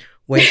challenged,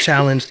 weight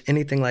challenged,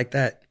 anything like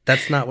that.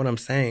 That's not what I'm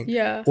saying.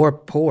 Yeah. Or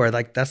poor.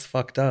 Like that's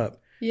fucked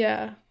up.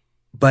 Yeah.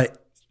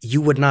 But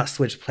you would not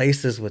switch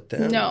places with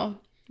them. No,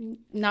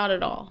 not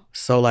at all.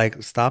 So,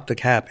 like, stop the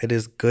cap. It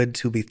is good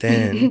to be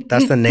thin.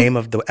 That's the name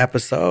of the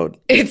episode.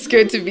 It's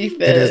good to be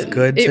thin. It is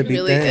good to be thin. It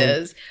really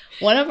is.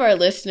 One of our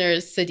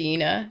listeners,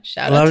 Sedina,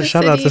 shout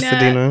Shout out out to Sedina.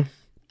 Sedina.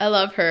 I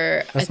love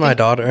her. That's my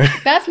daughter.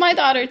 That's my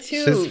daughter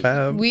too. She's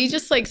fab. We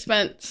just like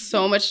spent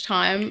so much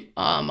time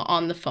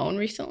on the phone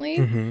recently.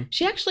 Mm-hmm.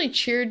 She actually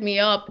cheered me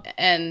up,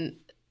 and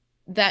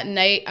that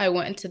night I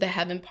went into the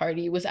heaven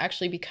party was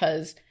actually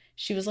because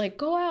she was like,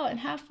 "Go out and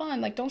have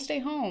fun. Like, don't stay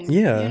home."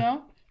 Yeah. You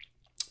know?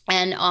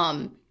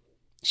 And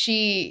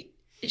she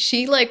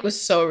like was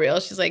so real.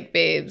 She's like,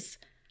 "Babes,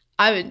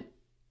 I would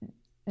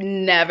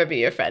never be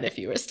your friend if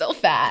you were still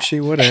fat." She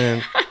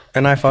wouldn't.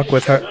 And I fuck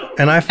with her.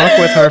 And I fuck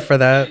with her for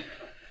that.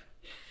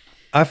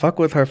 I fuck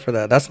with her for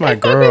that. That's my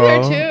girl.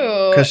 I fuck with her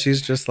too. Because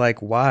she's just like,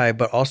 why?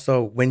 But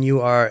also when you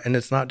are, and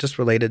it's not just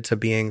related to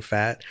being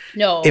fat.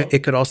 No.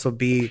 It could also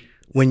be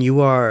when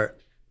you are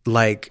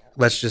like,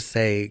 let's just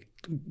say,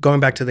 going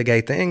back to the gay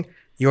thing,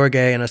 you're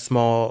gay in a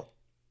small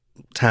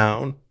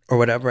town or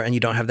whatever, and you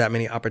don't have that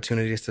many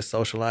opportunities to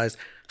socialize.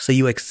 So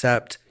you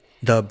accept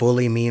the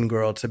bully mean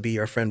girl to be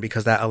your friend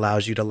because that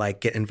allows you to like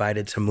get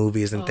invited to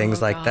movies and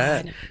things like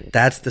that.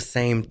 That's the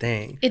same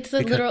thing. It's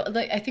the literal,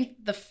 I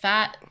think the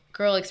fat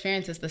girl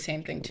experience is the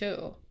same thing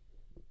too.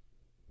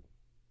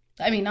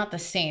 I mean, not the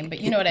same, but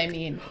you know what I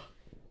mean.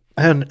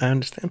 I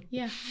understand.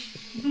 Yeah.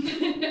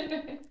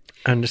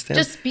 I understand.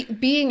 Just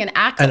being an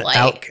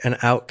acolyte. An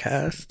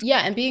outcast.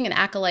 Yeah, and being an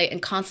acolyte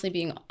and constantly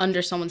being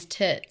under someone's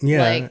tit.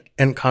 Yeah, Like,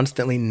 and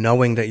constantly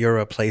knowing that you're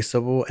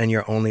replaceable and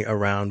you're only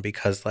around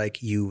because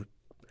like you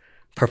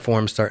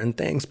perform certain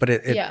things. But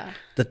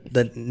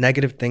the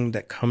negative thing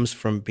that comes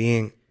from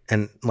being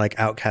an like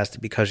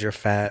outcast because you're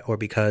fat or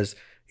because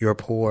you're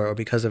poor or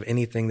because of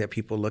anything that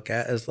people look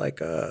at as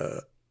like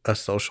a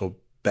social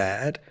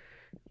bad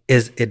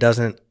is it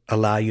doesn't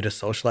allow you to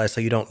socialize.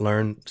 So you don't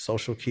learn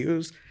social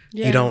cues.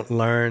 Yeah. You don't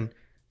learn,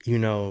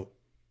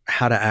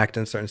 how to act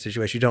in certain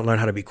situations. You don't learn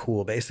how to be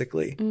cool,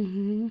 basically.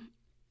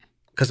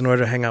 Because in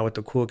order to hang out with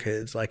the cool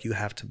kids, like you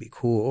have to be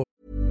cool.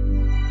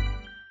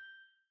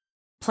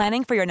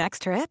 Planning for your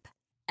next trip?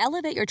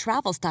 Elevate your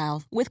travel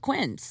style with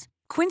Quince.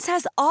 Quince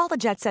has all the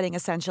jet-setting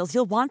essentials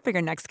you'll want for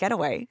your next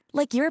getaway,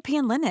 like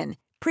European linen,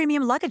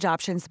 premium luggage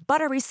options,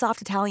 buttery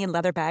soft Italian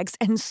leather bags,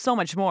 and so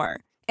much more.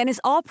 And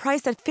is all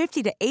priced at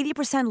 50 to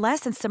 80%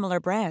 less than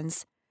similar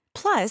brands.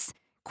 Plus,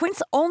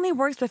 Quince only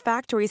works with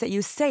factories that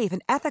use safe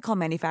and ethical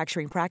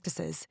manufacturing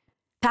practices.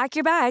 Pack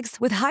your bags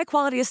with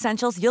high-quality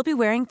essentials you'll be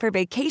wearing for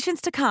vacations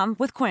to come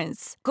with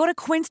Quince. Go to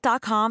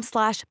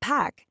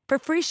quince.com/pack for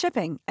free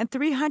shipping and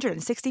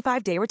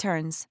 365-day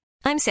returns.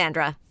 I'm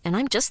Sandra, and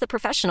I'm just the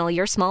professional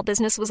your small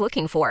business was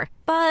looking for.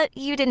 But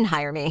you didn't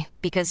hire me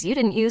because you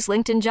didn't use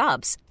LinkedIn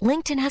Jobs.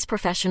 LinkedIn has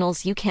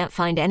professionals you can't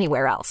find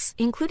anywhere else,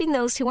 including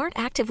those who aren't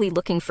actively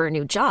looking for a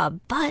new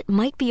job, but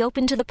might be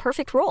open to the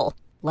perfect role,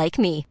 like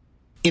me.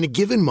 In a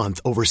given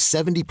month, over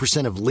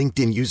 70% of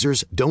LinkedIn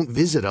users don't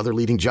visit other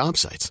leading job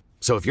sites.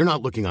 So if you're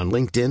not looking on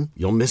LinkedIn,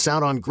 you'll miss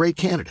out on great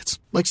candidates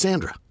like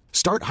Sandra.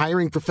 Start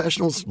hiring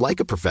professionals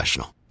like a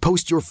professional.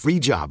 Post your free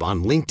job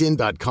on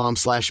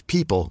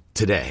linkedin.com/people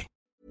today.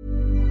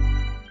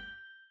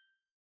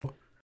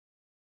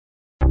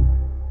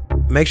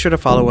 Make sure to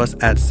follow us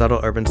at Subtle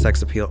Urban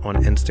Sex Appeal on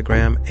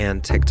Instagram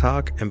and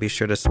TikTok, and be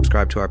sure to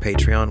subscribe to our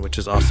Patreon, which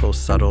is also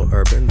Subtle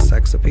Urban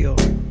Sex Appeal.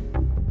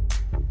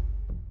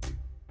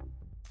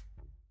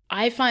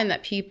 I find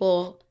that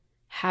people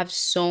have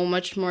so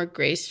much more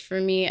grace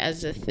for me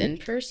as a thin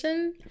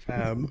person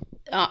Fab.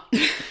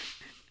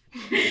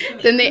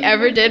 than they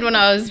ever did when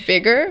I was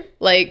bigger.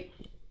 Like,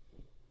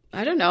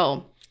 I don't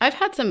know. I've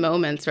had some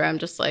moments where I'm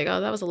just like,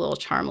 oh, that was a little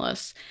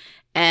charmless.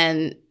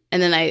 And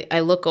then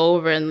I look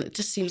over and it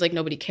just seems like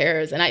nobody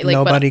cares. And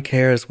Nobody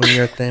cares when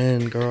you're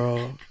thin,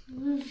 girl.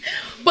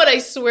 But I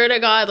swear to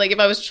God, like if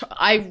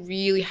I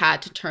really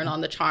had to turn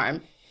on the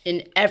charm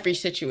in every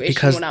situation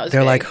because when I was they're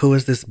big. like, who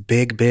is this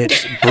big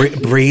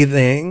bitch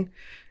breathing?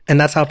 And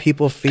that's how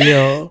people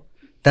feel.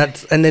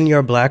 And then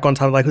you're black on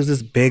top, like, who's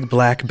this big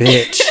black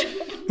bitch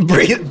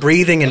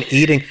breathing and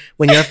eating?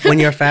 When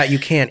you're fat, you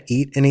can't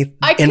eat in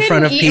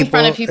front of people. In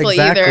front of people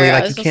exactly. either.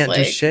 Like you can't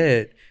do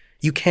shit.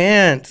 You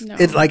can't. No.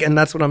 It's like, and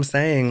that's what I'm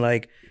saying.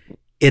 Like,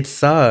 it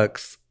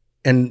sucks,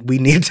 and we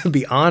need to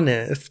be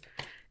honest.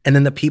 And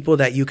then the people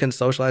that you can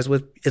socialize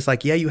with, it's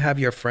like, yeah, you have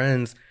your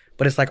friends,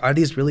 but it's like, are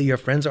these really your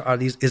friends, or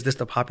is this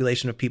the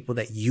population of people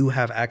that you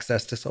have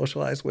access to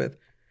socialize with?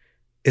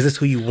 Is this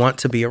who you want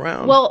to be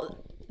around?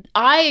 Well,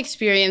 I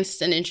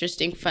experienced an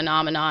interesting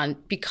phenomenon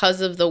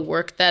because of the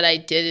work that I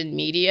did in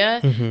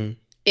media. Mm-hmm.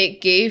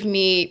 it gave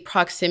me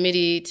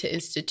proximity to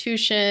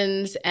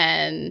institutions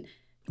and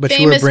But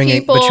famous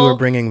people. But you were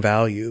bringing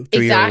value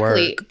through your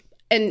work.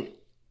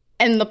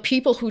 And the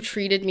people who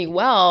treated me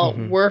well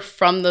were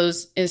from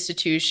those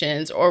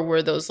institutions or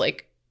were those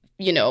like,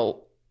 you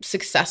know,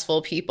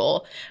 successful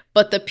people.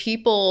 But the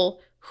people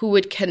who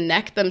would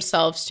connect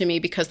themselves to me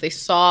because they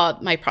saw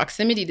my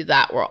proximity to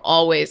that were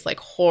always like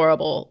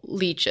horrible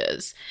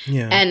leeches.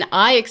 Yeah. And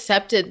I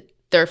accepted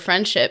their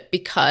friendship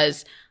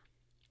because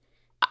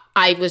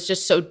I was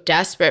just so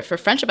desperate for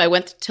friendship. I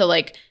went to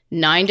like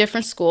 9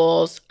 different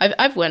schools.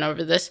 I've went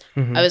over this.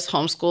 I was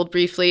homeschooled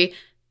briefly,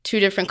 2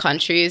 different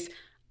countries.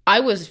 I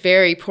was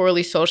very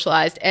poorly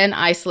socialized and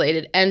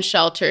isolated and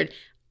sheltered.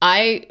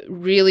 I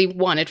really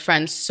wanted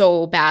friends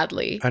so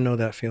badly. I know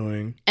that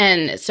feeling.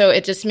 And so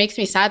it just makes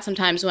me sad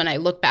sometimes when I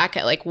look back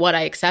at like what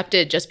I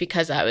accepted just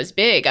because I was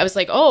big. I was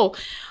like, oh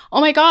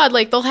my God,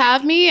 like they'll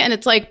have me. And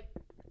it's like,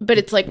 but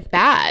it's like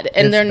bad.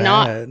 And they're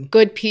not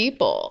good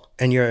people.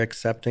 And you're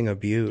accepting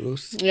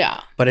abuse.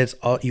 Yeah. But it's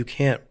all, you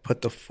can't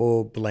put the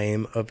full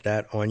blame of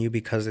that on you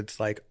because it's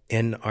like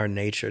in our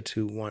nature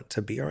to want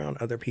to be around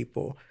other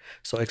people.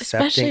 So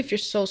accepting. Especially if you're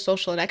so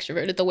social and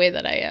extroverted the way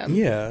that I am.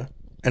 Yeah.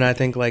 And I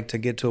think like to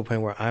get to a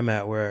point where I'm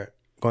at, where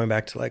going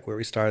back to like where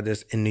we started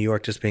this in New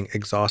York, just being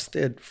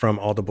exhausted from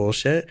all the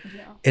bullshit.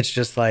 Yeah. It's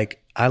just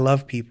like, I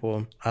love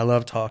people. I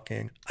love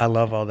talking. I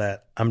love all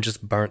that. I'm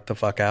just burnt the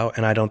fuck out.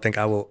 And I don't think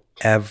I will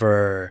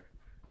ever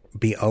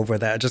be over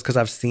that just because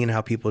I've seen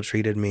how people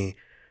treated me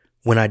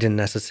when I didn't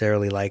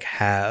necessarily like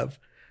have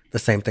the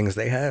same things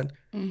they had.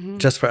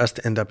 Just for us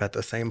to end up at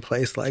the same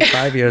place like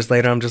 5 years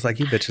later, I'm just like,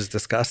 you bitches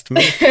disgust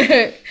me.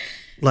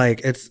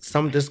 Like it's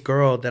this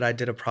girl that I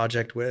did a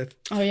project with.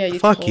 Oh yeah, you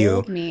fuck told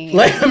you. Me.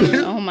 Like,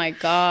 oh my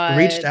God.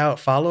 Reached out,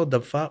 followed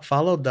the.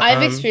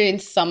 I've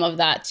experienced some of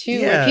that too,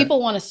 where people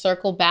want to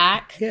circle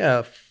back.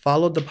 Yeah,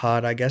 followed the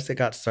pod. I guess it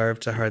got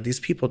served to her. These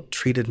people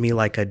treated me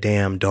like a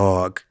damn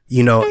dog.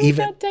 You know,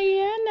 even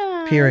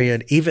Diana.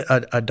 Period. Even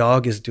a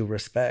dog is due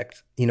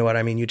respect. You know what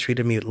I mean? You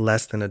treated me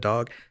less than a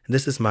dog.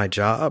 This is my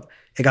job.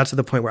 It got to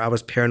the point where I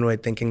was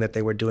paranoid, thinking that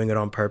they were doing it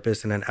on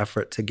purpose in an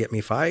effort to get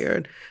me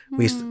fired.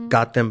 We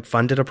got them,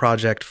 funded a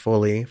project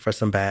fully for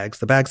some bags.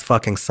 The bags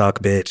fucking suck,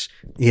 bitch.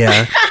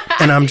 Yeah.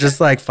 And I'm just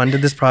like,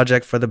 funded this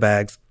project for the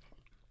bags.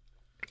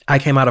 I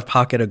came out of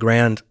pocket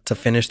 $1,000 to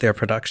finish their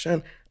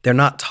production. They're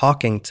not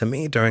talking to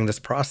me during this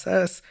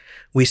process.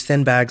 We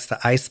send bags to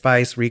Ice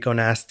Spice, Rico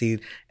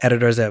Nasty,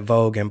 editors at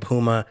Vogue and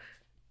Puma.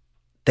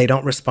 They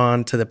don't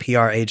respond to the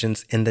PR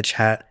agents in the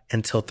chat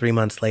until 3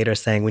 months later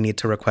saying we need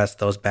to request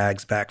those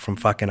bags back from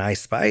fucking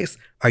Ice Spice.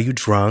 Are you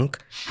drunk?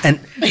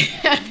 And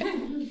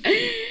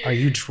are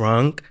you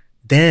drunk?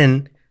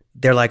 Then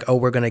they're like, oh,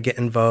 we're going to get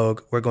in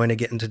Vogue. We're going to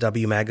get into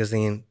W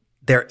Magazine.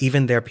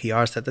 Even their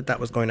PR said that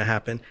was going to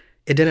happen.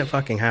 It didn't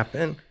fucking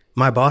happen.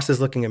 My boss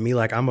is looking at me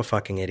like I'm a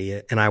fucking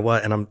idiot. And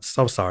I'm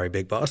so sorry,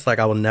 big boss. Like,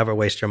 I will never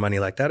waste your money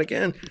like that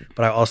again.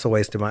 But I also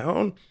wasted my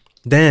own.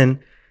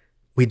 Then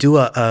we do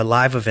a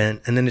live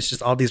event, and then it's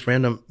just all these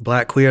random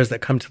Black queers that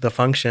come to the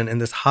function in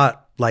this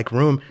hot like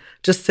room,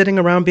 just sitting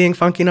around being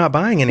funky, not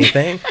buying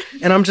anything.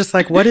 And I'm just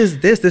like, what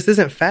is this? This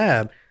isn't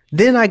fab.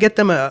 Then I get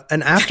them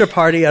an after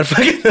party at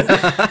fucking...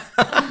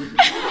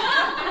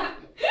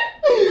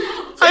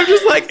 I'm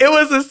just like, it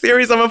was a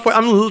series. I'm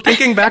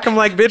thinking back, I'm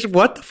like, bitch,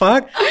 what the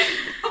fuck?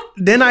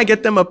 Then I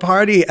get them a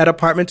party at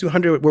Apartment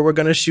 200 where we're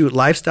going to shoot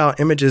lifestyle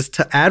images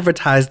to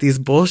advertise these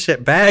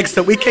bullshit bags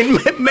so we can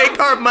make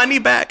our money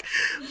back.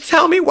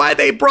 Tell me why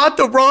they brought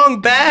the wrong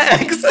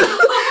bags.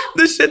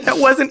 The shit that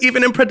wasn't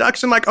even in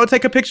production, like, oh,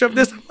 take a picture of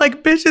this. I'm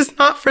like, bitch, it's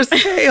not for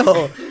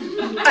sale.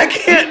 I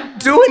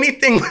can't do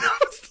anything. I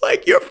was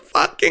like, you're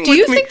fucking Do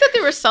you think that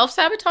they were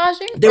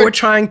self-sabotaging? They were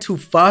trying to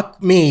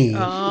fuck me. Oh.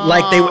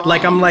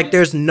 I'm like,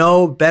 there's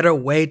no better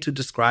way to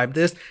describe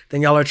this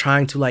than y'all are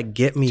trying to like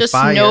get me just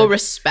fired. No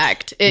respect.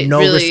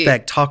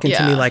 Respect. Talking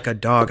to me like a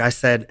dog. I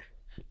said,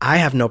 I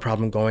have no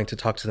problem going to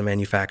talk to the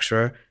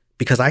manufacturer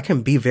because I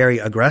can be very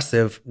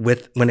aggressive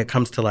when it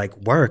comes to like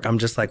work. I'm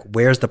just like,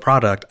 where's the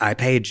product? I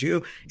paid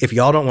you. If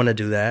y'all don't want to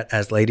do that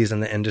as ladies in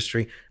the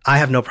industry, I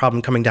have no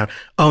problem coming down.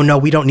 Oh no,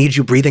 we don't need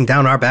you breathing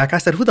down our back. I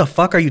said, who the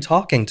fuck are you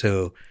talking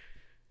to?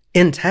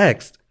 In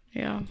text.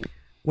 Yeah.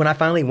 When I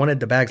finally wanted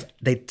the bags,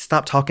 they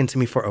stopped talking to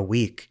me for a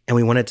week and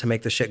we wanted to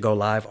make the shit go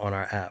live on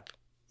our app.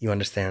 You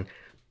understand?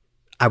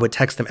 I would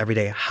text them every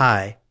day.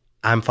 Hi,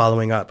 I'm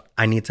following up.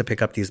 I need to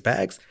pick up these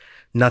bags.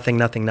 Nothing.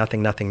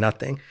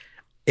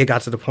 It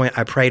got to the point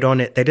I prayed on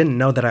it. They didn't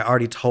know that I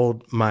already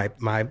told my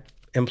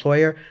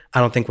employer, I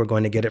don't think we're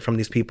going to get it from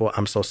these people.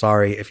 I'm so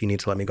sorry. If you need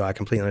to let me go, I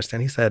completely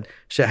understand. He said,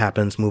 shit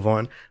happens, move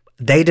on.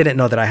 They didn't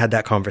know that I had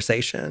that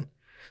conversation.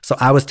 So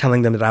I was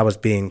telling them that I was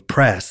being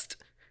pressed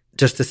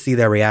just to see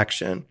their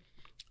reaction.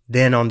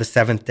 Then on the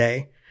 7th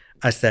day,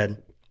 I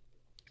said,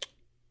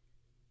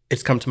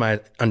 it's come to my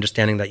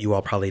understanding that you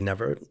all probably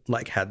never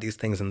like had these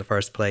things in the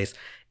first place.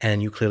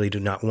 And you clearly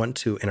do not want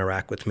to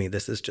interact with me.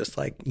 This is just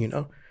like,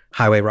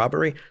 highway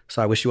robbery.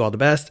 So I wish you all the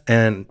best.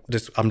 And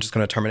I'm just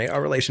going to terminate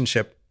our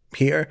relationship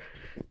here.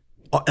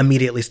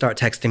 immediately start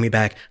texting me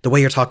back, the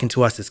way you're talking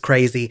to us is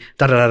crazy,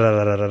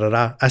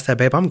 da-da-da-da-da-da-da-da. I said,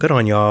 babe, I'm good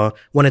on y'all.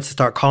 Wanted to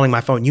start calling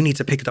my phone. You need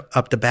to pick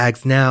up the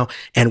bags now,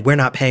 and we're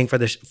not paying for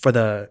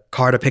the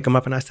car to pick them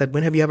up. And I said,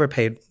 when have you ever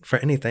paid for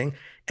anything?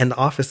 And the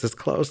office is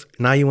closed.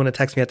 Now you want to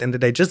text me at the end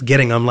of the day, just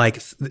getting them,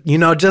 like, you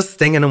know, just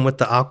stinging them with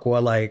the aqua,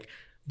 like,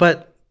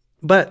 but,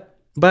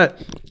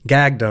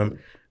 gagged them,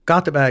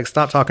 got the bag,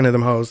 stopped talking to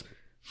them hoes.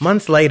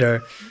 Months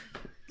later,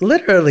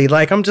 literally,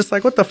 like, I'm just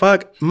like, what the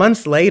fuck?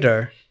 Months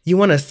later, you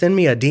want to send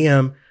me a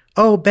DM?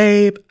 Oh,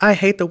 babe, I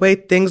hate the way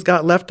things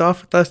got left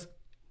off with us.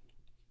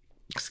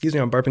 Excuse me,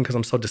 I'm burping because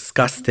I'm so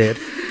disgusted.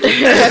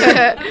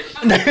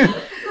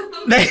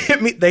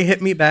 They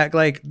hit me back,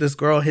 like, this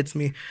girl hits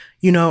me.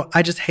 You know,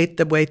 I just hate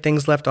the way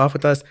things left off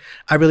with us.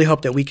 I really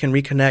hope that we can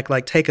reconnect.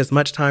 Like, take as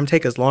much time,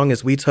 take as long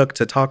as we took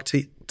to talk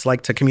to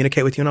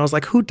communicate with you. And I was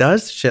like, who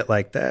does shit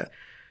like that?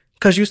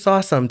 Because you saw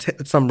some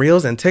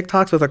reels and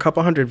TikToks with a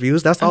couple hundred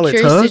views. That's all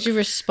it took. Did you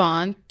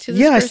respond to this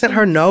Yeah, person? I sent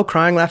her no,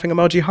 crying, laughing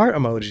emoji, heart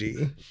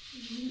emoji.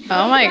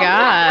 Oh my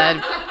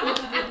God.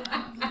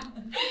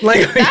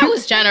 Like, that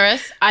was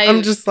generous.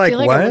 I'm just like, feel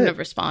like what? I wouldn't have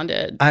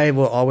responded. I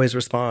will always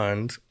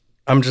respond.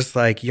 I'm just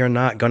like, you're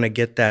not going to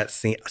get that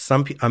scene.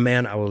 A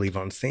man I will leave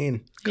on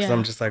scene. Because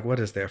I'm just like, what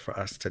is there for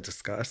us to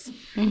discuss?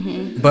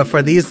 Mm-hmm. But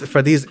for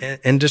these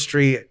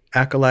industry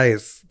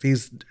acolytes,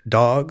 these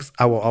dogs,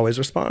 I will always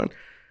respond.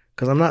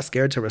 Because I'm not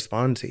scared to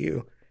respond to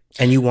you.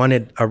 And you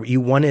wanted,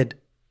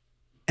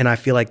 and I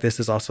feel like this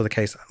is also the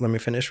case. Let me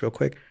finish real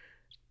quick.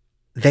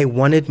 They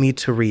wanted me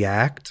to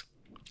react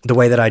the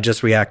way that I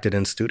just reacted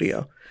in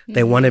studio. Mm-hmm.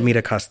 They wanted me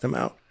to cuss them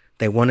out.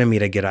 They wanted me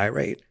to get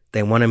irate.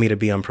 They wanted me to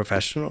be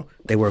unprofessional.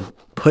 They were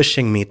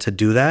pushing me to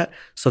do that.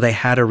 So they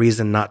had a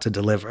reason not to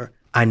deliver.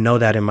 I know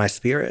that in my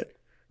spirit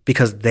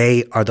because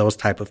they are those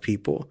type of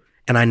people.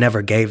 And I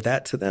never gave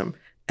that to them.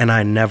 And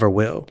I never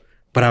will.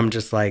 But I'm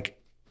just like,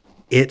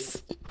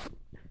 it's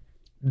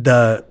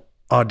the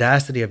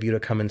audacity of you to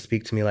come and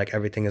speak to me like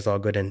everything is all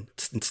good and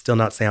still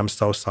not say I'm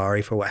so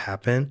sorry for what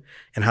happened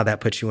and how that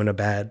puts you in a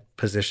bad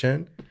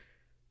position.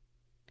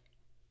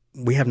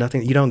 We have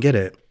nothing. You don't get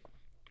it.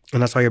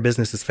 And that's why your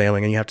business is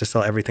failing and you have to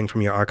sell everything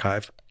from your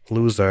archive.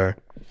 Loser.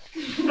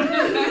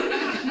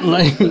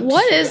 Like,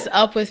 what is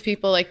up with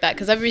people like that?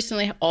 Because I've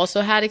recently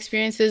also had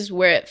experiences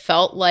where it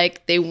felt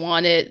like they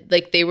wanted,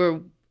 like they were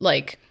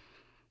like,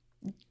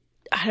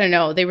 I don't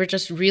know, they were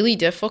just really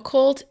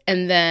difficult.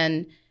 And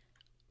then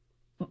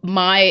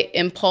my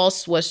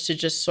impulse was to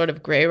just sort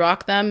of gray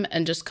rock them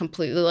and just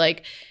completely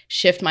like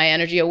shift my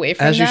energy away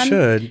from them. As you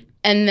should.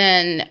 And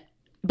then,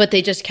 but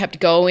they just kept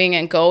going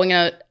and going.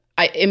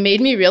 It made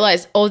me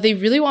realize, oh, they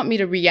really want me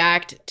to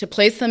react, to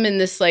place them in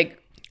this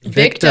like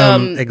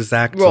victim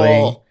exactly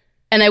role.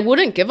 And I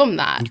wouldn't give them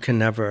that. You can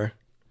never,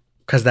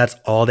 because that's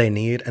all they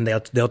need, and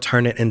they'll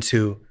turn it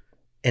into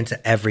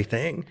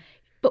everything.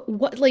 But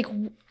what, like,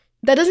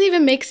 that doesn't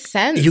even make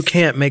sense. You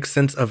can't make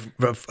sense of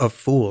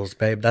fools,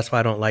 babe. That's why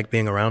I don't like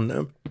being around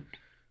them.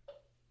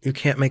 You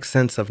can't make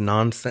sense of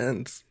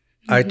nonsense.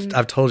 Mm-hmm.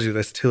 I've told you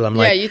this too. I'm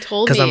like, you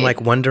told me. Because I'm like,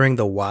 wondering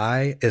the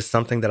why is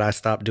something that I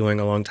stopped doing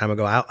a long time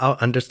ago. I'll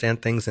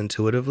understand things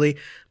intuitively,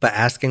 but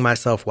asking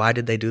myself, why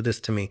did they do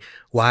this to me?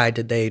 Why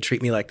did they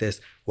treat me like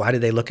this? Why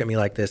did they look at me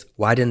like this?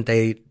 Why didn't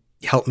they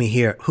help me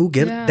here?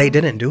 They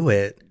didn't do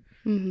it.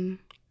 Mm-hmm.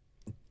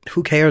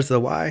 Who cares the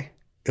why?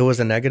 It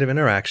was a negative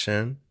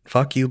interaction.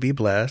 Fuck you, be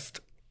blessed.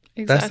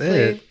 Exactly.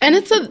 That's it.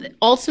 And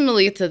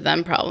ultimately it's a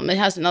them problem. It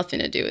has nothing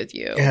to do with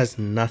you. It has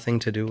nothing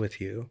to do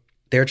with you.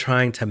 They're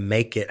trying to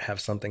make it have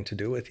something to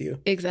do with you.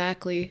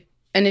 Exactly.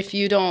 And if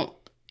you don't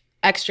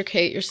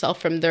extricate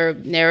yourself from their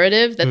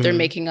narrative that they're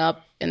making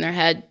up in their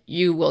head,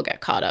 you will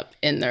get caught up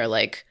in their,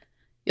 like,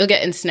 you'll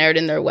get ensnared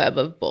in their web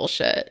of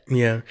bullshit.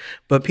 Yeah.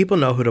 But people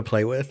know who to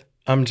play with.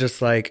 I'm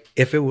just like,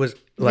 if it was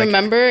like...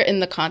 Remember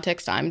in the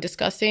context I'm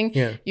discussing,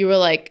 you were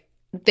like,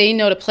 they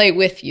know to play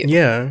with you.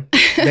 Yeah.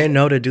 They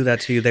know to do that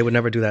to you. They would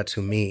never do that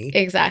to me.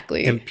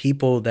 Exactly. And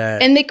people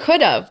that... And they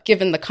could have,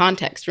 given the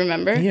context,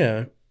 remember?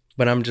 Yeah.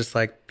 But I'm just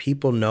like,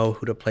 people know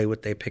who to play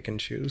with. They pick and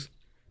choose.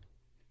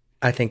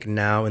 I think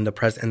now in the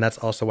present, and that's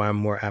also why I'm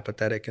more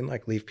apathetic and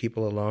like leave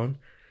people alone.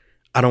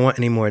 I don't want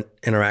any more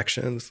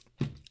interactions.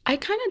 I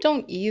kind of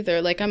don't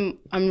either. Like I'm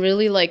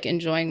really like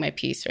enjoying my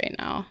peace right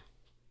now.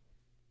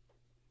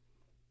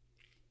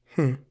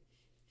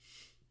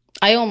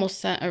 I almost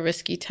sent a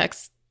risky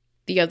text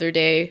the other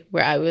day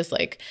where I was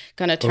like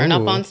gonna turn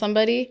up on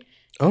somebody.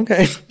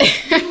 Okay.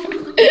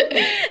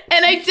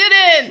 And I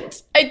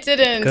didn't.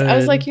 Good. I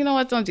was like, you know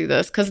what? Don't do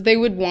this. Because they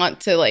would want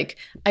to, like,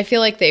 I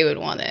feel like they would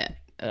want it.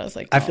 And I was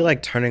like, no. I feel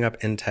like turning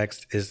up in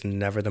text is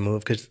never the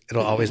move because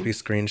it'll always be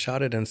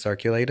screenshotted and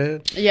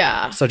circulated.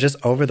 Yeah. So just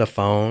over the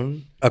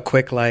phone, a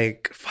quick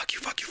like, fuck you,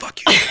 fuck you, fuck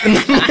you.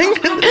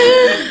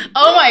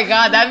 Oh my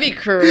God, that'd be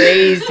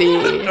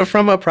crazy.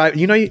 From a private,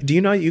 do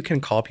you know you can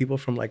call people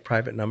from like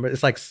private numbers?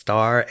 It's like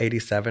star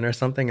 87 or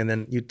something, and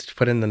then you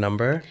put in the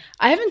number.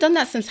 I haven't done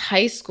that since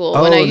high school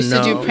when I used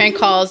to do prank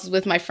calls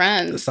with my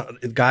friends. So,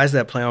 guys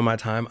that play on my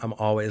time, I'm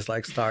always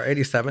like star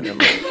 87. I'm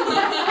like,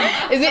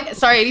 Is it,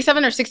 sorry,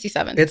 87 or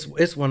 67?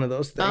 It's one of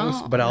those things,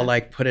 Oh, but I'll okay.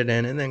 like put it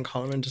in and then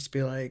call him and just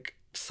be like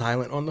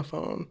silent on the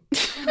phone.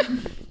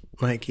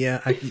 Like,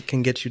 yeah, I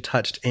can get you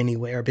touched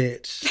anywhere,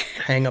 bitch.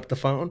 Hang up the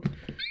phone.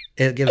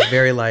 It gives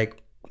very like,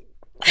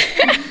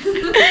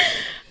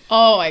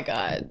 Oh my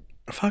God.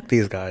 fuck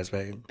these guys,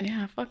 babe.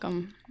 Yeah, fuck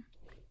them.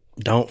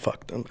 Don't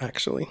fuck them,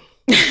 actually.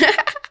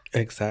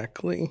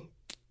 Exactly.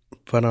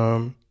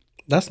 But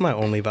that's my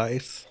only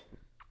vice.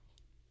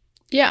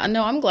 Yeah,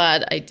 no, I'm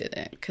glad I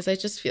didn't, because I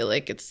just feel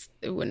like it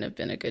wouldn't have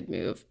been a good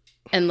move.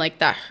 And like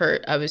that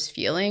hurt I was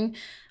feeling,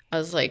 I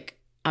was like,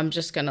 I'm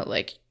just gonna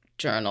like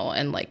journal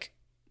and like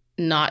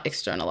not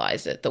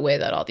externalize it the way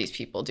that all these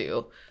people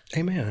do.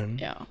 Amen.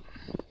 Yeah.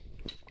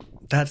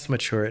 That's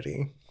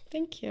maturity.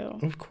 Thank you.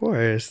 Of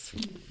course.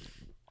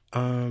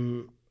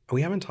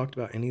 We haven't talked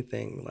about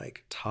anything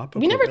like topical.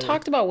 We never really.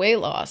 talked about weight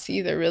loss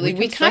either, really.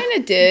 We can talk- kind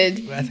of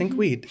did. I think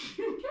we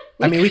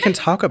can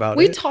talk about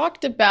We it.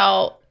 talked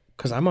about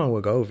Because I'm on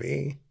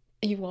Wegovy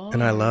you all.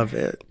 and I love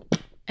it.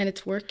 And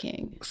it's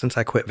working. Since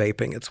I quit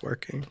vaping, it's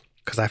working.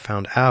 Because I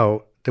found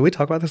out. Did we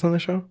talk about this on the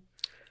show?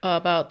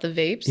 About the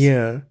vapes?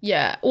 Yeah.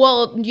 Yeah.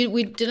 Well,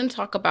 we didn't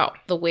talk about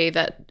the way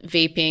that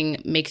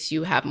vaping makes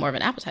you have more of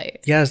an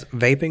appetite. Yes,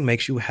 vaping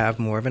makes you have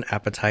more of an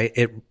appetite.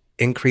 It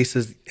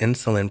increases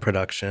insulin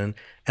production.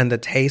 And the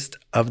taste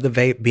of the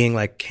vape being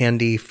like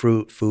candy,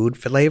 fruit, food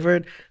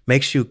flavored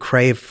makes you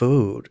crave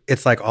food.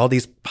 It's like all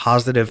these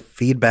positive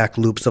feedback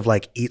loops of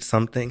like eat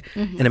something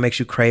and it makes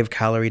you crave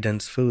calorie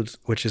dense foods,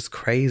 which is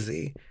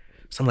crazy.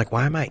 So I'm like,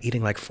 why am I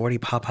eating like 40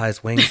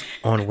 Popeyes wings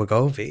on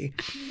Wegovy?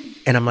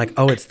 And I'm like,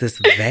 oh, it's this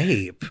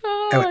vape.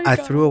 I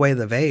threw away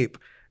the vape,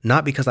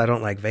 not because I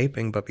don't like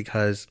vaping, but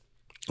because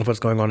of what's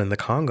going on in the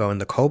Congo and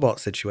the cobalt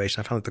situation.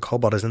 I found that the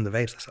cobalt is in the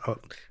vapes. I said, oh,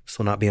 this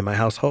will not be in my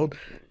household.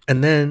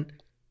 And then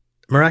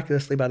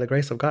miraculously, by the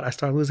grace of God, I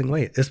started losing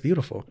weight. It's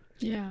beautiful.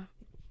 Yeah.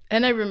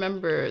 And I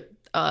remember,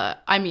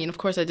 of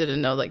course I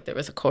didn't know like there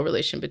was a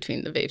correlation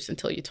between the vapes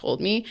until you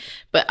told me,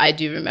 but I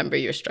do remember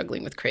you're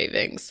struggling with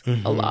cravings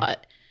a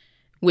lot,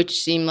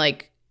 which seemed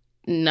like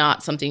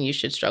not something you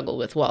should struggle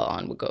with while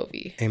on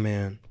Wegovy.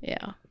 Amen.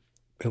 Yeah.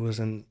 It was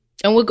in...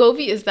 And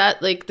Wegovy, is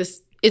that like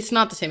this? It's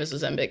not the same as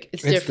Ozempic.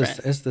 It's different.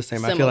 It's the same.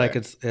 Similar. I feel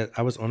like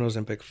I was on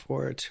Ozempic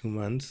for 2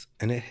 months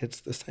and it hits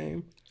the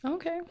same.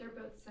 Okay. They're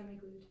both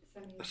semi-glued.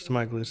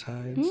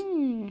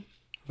 Semaglutides.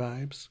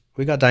 Vibes.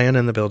 We got Diana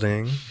in the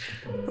building.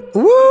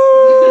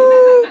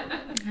 Woo!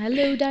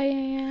 Hello,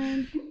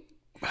 Diane.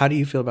 How do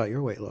you feel about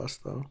your weight loss,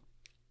 though?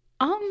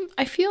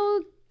 I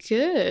feel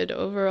good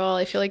overall.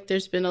 I feel like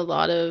there's been a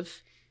lot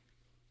of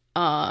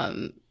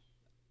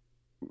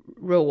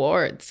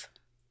rewards.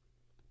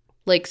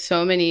 Like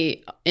so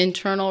many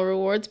internal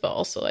rewards, but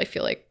also I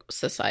feel like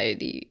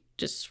society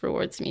just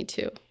rewards me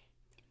too.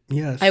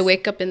 Yes. I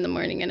wake up in the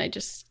morning and I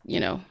just,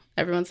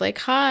 everyone's like,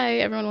 hi,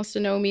 everyone wants to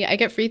know me. I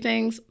get free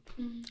things.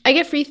 I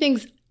get free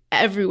things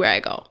everywhere I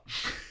go.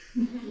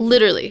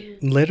 Literally.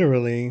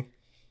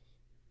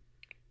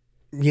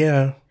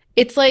 Yeah.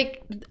 It's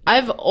like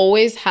I've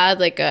always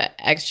had like a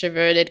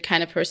extroverted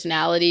kind of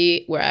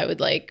personality where I would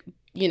like,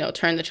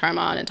 turn the charm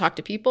on and talk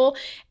to people.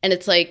 And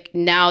it's like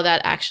now that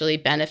actually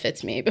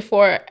benefits me.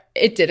 Before,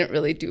 it didn't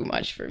really do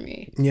much for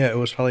me. Yeah, it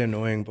was probably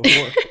annoying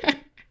before.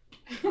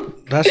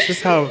 That's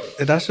just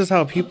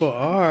how people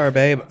are,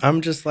 babe. I'm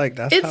just like,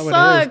 that's how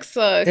it is.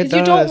 Sucks. Because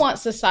you don't want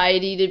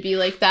society to be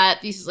like that.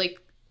 These like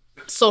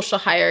social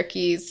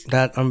hierarchies.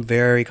 That I'm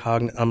very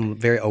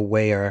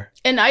aware.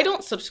 And I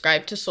don't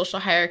subscribe to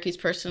social hierarchies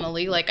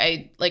personally.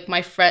 I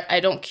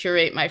don't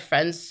curate my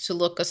friends to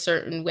look a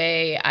certain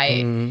way.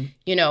 I'm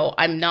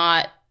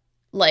not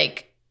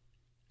like,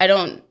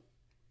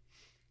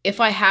 if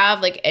I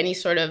have like any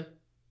sort of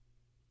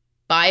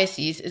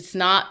biases, it's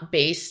not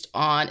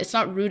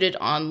rooted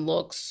in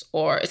looks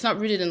or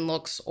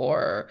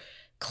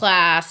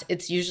class.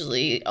 It's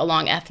usually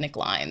along ethnic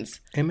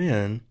lines.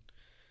 Amen.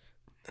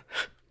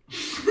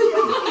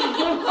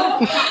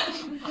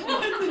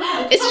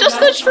 It's just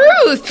the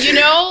truth,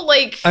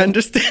 like I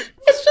understand.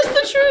 it's just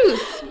the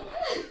truth.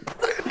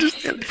 I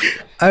understand.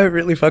 I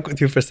really fuck with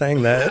you for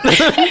saying that.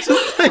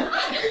 Just like,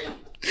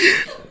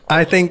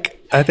 I think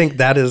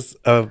that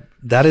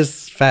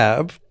is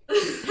fab.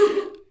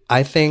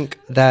 I think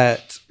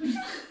that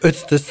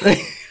it's the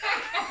same.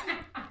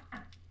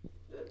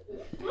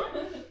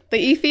 The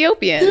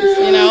Ethiopians,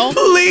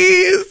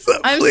 Please.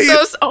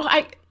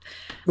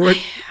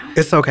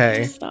 It's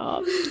okay.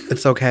 Stop.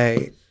 It's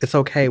okay. It's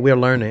okay. We're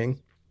learning.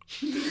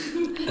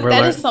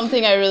 That is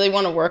something I really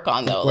want to work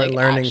on, though. We're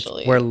learning.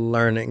 Actually. We're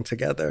learning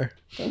together.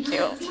 Thank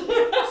you.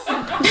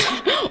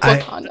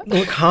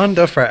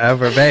 Wakanda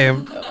forever,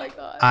 babe. Oh my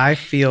God. I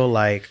feel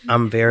like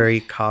I'm very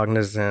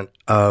cognizant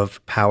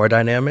of power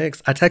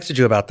dynamics. I texted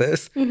you about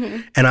this,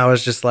 and I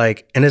was just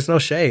like, and it's no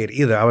shade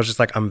either. I was just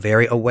like, I'm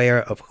very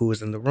aware of who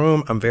is in the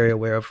room. I'm very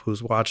aware of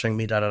who's watching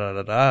me,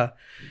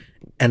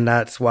 And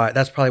that's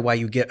probably why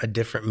you get a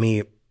different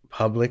me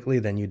publicly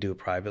than you do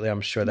privately.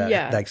 I'm sure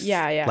that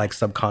like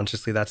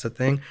subconsciously that's a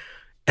thing.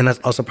 And that's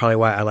also probably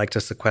why I like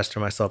to sequester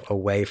myself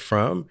away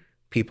from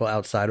people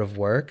outside of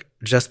work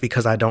just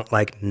because I don't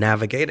like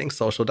navigating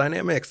social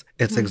dynamics.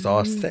 It's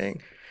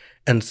exhausting.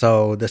 And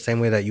so the same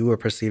way that you were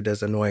perceived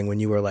as annoying when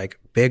you were like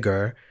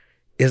bigger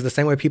is the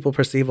same way people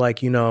perceive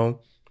like, you know,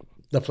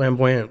 the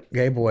flamboyant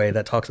gay boy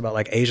that talks about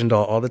like Asian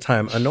doll all the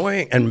time,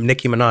 annoying. And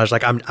Nicki Minaj,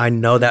 like I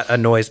know that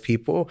annoys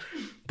people,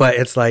 but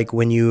it's like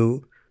when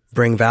you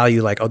bring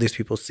value, like, oh, these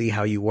people see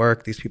how you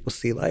work, these people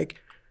see like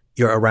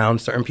you're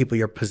around certain people,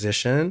 your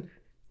position,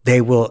 they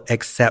will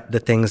accept the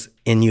things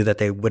in you that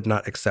they would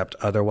not accept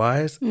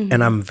otherwise.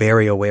 And I'm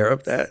very aware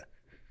of that.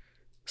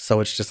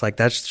 So it's just like,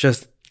 that's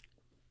just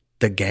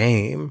the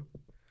game.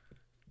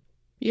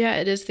 Yeah,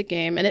 it is the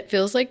game. And it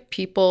feels like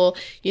people,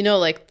 you know,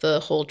 like the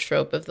whole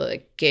trope of the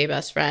like, gay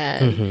best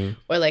friend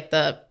or like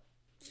the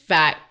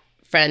fat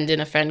friend in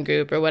a friend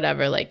group or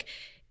whatever. Like,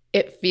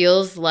 it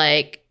feels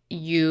like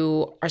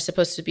you are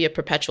supposed to be a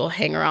perpetual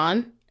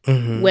hanger-on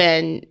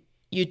when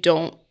you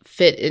don't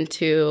fit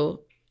into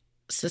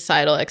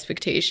societal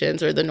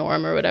expectations or the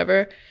norm or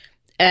whatever.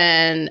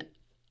 And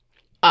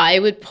I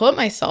would put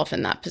myself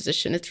in that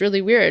position. It's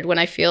really weird when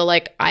I feel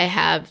like I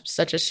have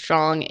such a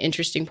strong,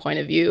 interesting point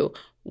of view.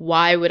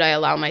 Why would I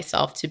allow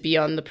myself to be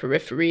on the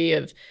periphery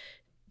of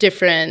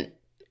different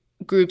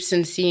groups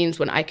and scenes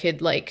when I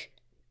could like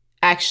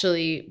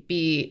actually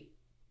be,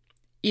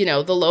 you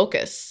know, the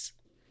locus?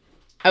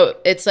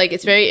 It's like,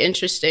 it's very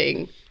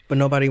interesting. But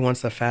nobody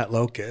wants a fat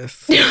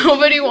locust.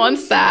 Nobody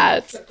wants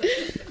that.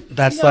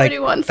 That's Nobody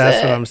like, wants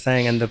that's it. what I'm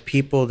saying. And the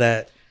people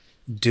that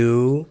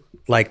do,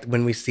 like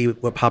when we see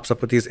what pops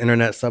up with these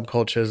internet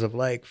subcultures of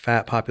like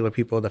fat popular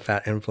people, the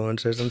fat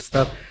influencers and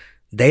stuff,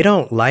 they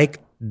don't like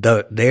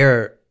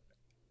their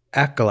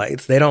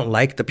acolytes. They don't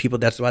like the people.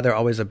 That's why they're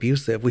always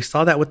abusive. We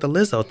saw that with the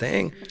Lizzo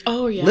thing.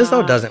 Oh, yeah.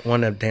 Lizzo doesn't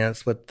want to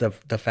dance with the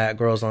fat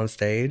girls on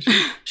stage.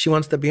 She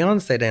wants the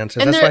Beyonce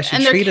dancers. And that's why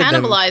she treated they're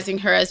them. cannibalizing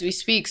her as we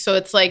speak. So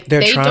it's like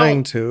They're they trying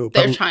don't, to.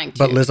 They're trying to.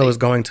 But Lizzo is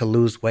going to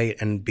lose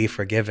weight and be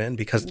forgiven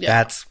because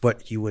that's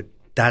what you would.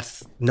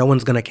 That's no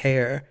one's gonna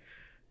care.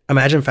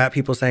 Imagine fat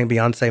people saying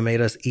Beyonce made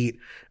us eat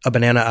a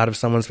banana out of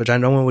someone's vagina.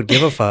 No one would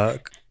give a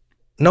fuck.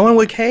 No one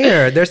would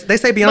care. They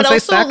say Beyonce also,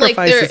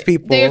 sacrifices like,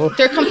 people.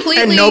 They're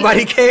completely... And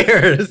nobody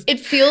cares. It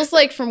feels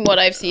like from what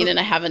I've seen, and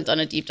I haven't done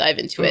a deep dive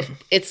into it,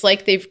 it's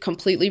like they've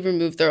completely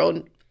removed their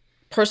own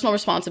personal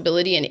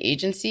responsibility and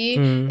agency.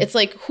 It's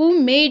like, who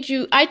made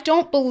you? I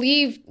don't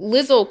believe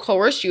Lizzo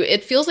coerced you.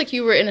 It feels like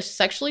you were in a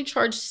sexually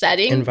charged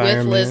setting with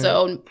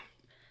Lizzo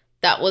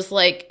that was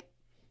like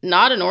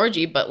not an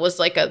orgy, but was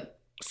like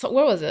what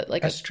was it?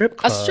 Like a strip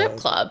club. A strip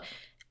club.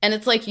 And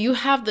it's like, you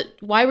have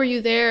why were you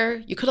there?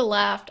 You could have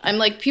laughed. I'm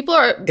like, people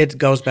are it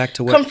goes back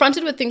to what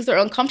confronted with things they're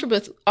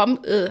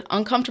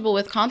uncomfortable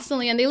with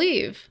constantly, and they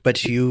leave.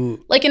 But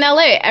you, like in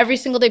LA, every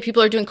single day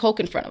people are doing coke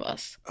in front of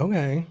us.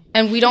 Okay.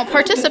 And we don't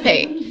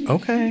participate.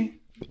 Okay.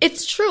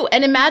 It's true.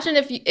 And imagine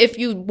if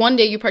you one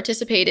day you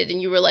participated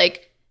and you were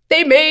like,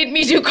 they made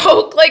me do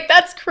coke. Like,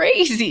 that's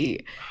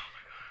crazy.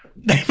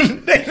 they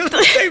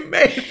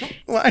made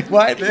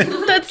why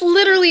then? That's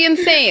literally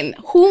insane.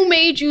 Who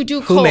made you do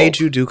coke? Who made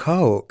you do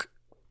coke?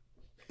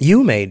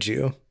 You made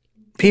you.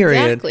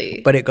 Period.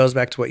 Exactly. But it goes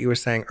back to what you were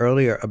saying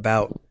earlier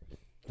about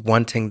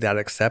wanting that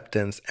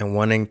acceptance and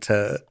wanting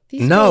to.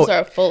 These girls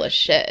are full of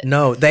shit.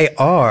 No, they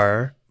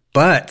are,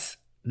 but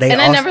they.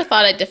 And I never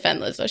thought I'd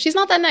defend Lizzo. She's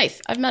not that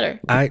nice. I've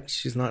met her.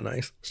 She's not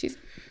nice.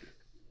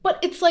 But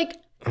it's like,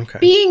 okay,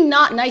 being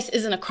not nice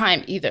isn't a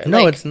crime either.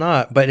 No, like, it's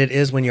not. But it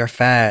is when you're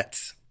fat.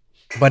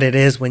 But it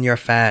is when you're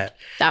fat.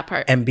 That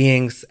part. And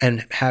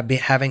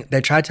having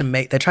they tried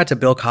to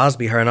Bill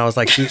Cosby her, and I was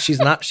like, she's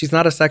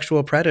not a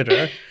sexual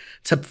predator.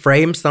 To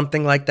frame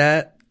something like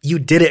that, you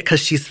did it because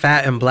she's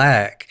fat and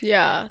black.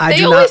 Yeah.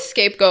 They always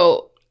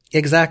scapegoat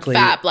exactly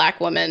fat black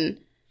women.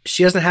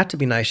 She doesn't have to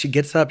be nice. She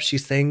gets up, she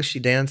sings, she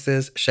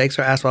dances, shakes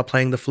her ass while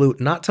playing the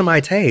flute. Not to my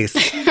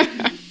taste.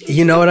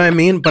 You know what I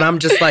mean? But I'm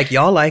just like,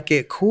 y'all like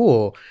it,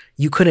 cool.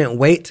 You couldn't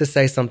wait to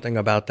say something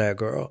about that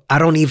girl. I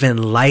don't even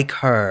like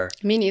her.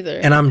 Me neither.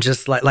 And I'm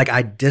just like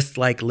I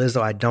dislike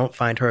Lizzo. I don't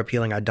find her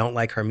appealing. I don't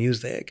like her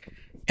music.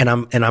 And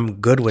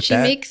I'm good with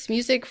that. She makes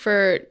music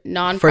for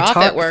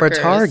nonprofit workers.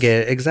 For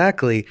Target,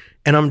 exactly.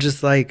 And I'm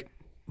just like,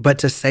 but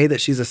to say that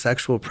she's a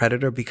sexual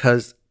predator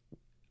because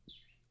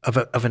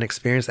of an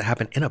experience that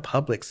happened in a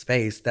public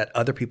space that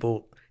other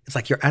people, it's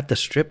like you're at the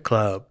strip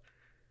club.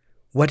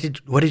 What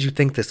did you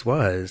think this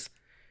was?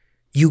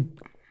 You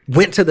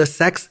went to the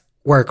sex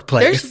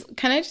workplace.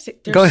 Can I just say,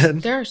 go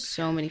ahead. There are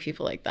so many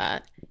people like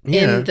that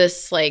in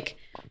this, like,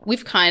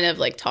 we've kind of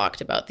like talked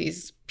about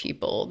these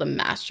people, the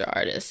master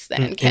artists, the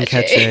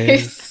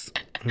Nkeches.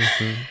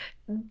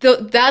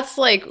 That's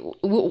like,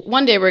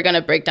 one day we're going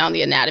to break down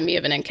the anatomy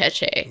of an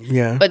Nkeche.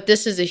 Yeah. But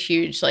this is a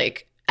huge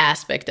like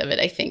aspect of it,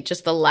 I think,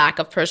 just the lack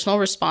of personal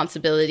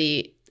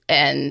responsibility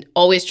and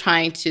always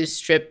trying to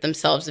strip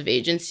themselves of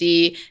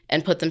agency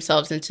and put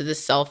themselves into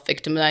this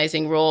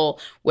self-victimizing role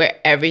where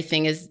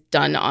everything is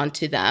done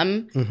onto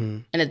them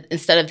and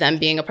instead of them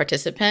being a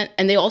participant.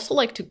 And they also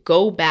like to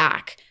go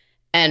back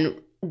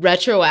and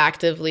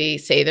retroactively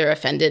say they're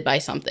offended by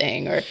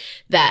something or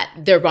that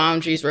their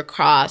boundaries were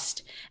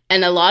crossed.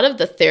 And a lot of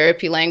the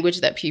therapy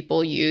language that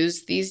people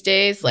use these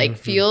days, like,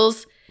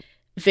 feels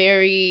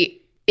very...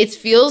 It's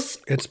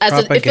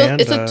propaganda.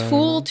 It's a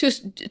tool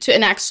to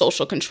enact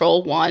social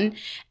control, one.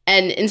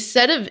 And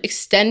instead of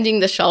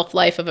extending the shelf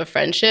life of a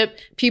friendship,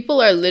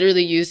 people are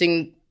literally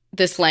using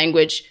this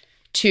language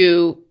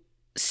to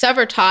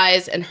sever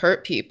ties and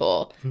hurt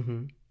people.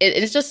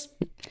 It's just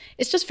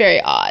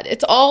very odd.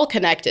 It's all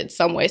connected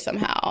some way,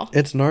 somehow.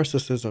 It's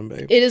narcissism,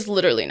 babe. It is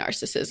literally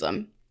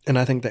narcissism. And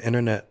I think the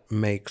internet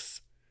makes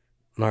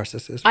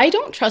narcissism. I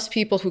don't trust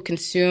people who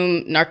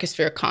consume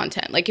narcosphere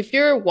content. Like, if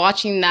you're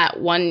watching that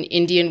one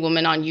Indian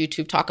woman on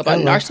YouTube talk about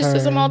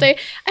narcissism all day,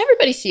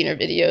 everybody's seen her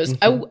videos.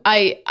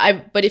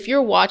 But if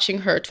you're watching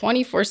her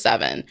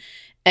 24/7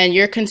 and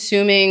you're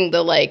consuming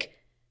the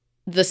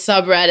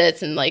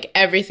subreddits and like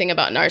everything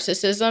about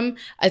narcissism,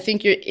 I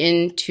think you're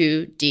in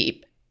too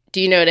deep. Do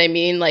you know what I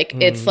mean? Like,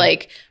 it's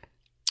like,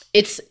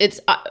 it's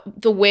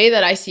the way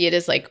that I see it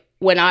is like,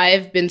 when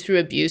I've been through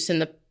abuse in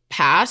the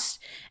past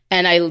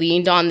and I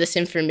leaned on this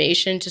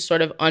information to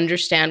sort of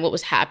understand what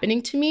was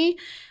happening to me,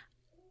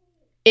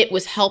 it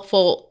was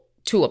helpful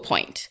to a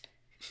point.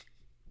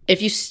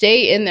 If you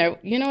stay in there,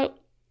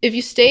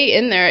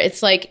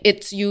 it's like,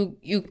 you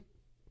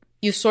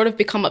sort of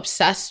become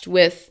obsessed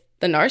with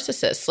the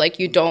narcissist. Like,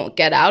 you don't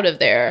get out of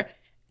there.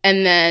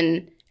 And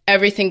then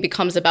everything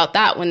becomes about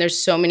that when there's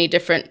so many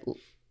different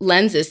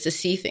lenses to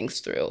see things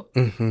through.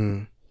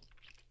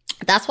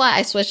 That's why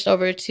I switched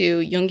over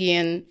to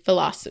Jungian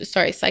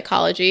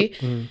psychology.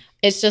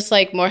 It's just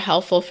like more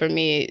helpful for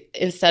me,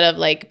 instead of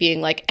like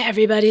being like,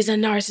 everybody's a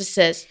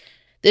narcissist.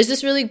 There's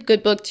this really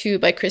good book too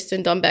by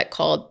Kristen Dunbeck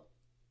called,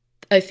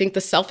 I think,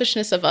 The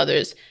Selfishness of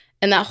Others.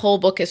 And that whole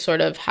book is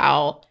sort of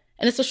how,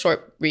 and it's a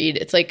short read.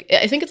 It's like,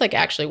 I think it's like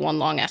actually one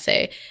long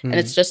essay. And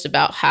it's just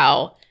about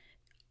how,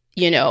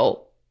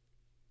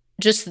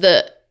 just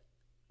the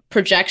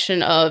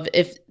projection of,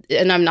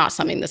 and I'm not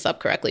summing this up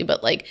correctly,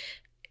 but like,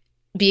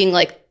 being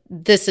like,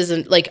 this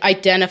isn't like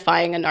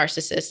identifying a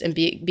narcissist and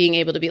being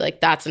able to be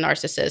like, that's a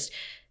narcissist,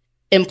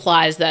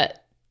 implies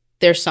that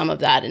there's some of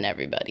that in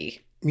everybody.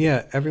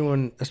 Yeah,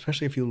 everyone,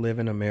 especially if you live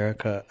in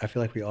America, I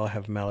feel like we all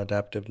have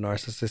maladaptive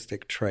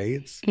narcissistic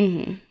traits.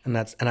 And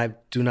I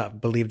do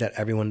not believe that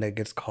everyone that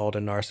gets called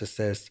a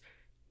narcissist,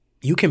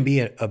 you can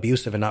be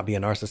abusive and not be a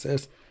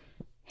narcissist.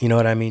 You know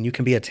what I mean? You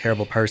can be a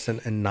terrible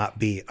person and not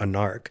be a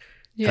narc.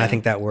 Yeah. And I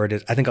think I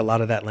think a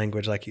lot of that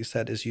language, like you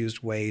said, is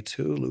used way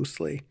too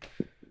loosely.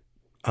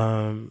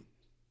 And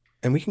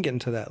we can get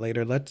into that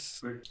later.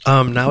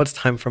 Now it's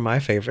time for my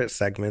favorite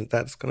segment.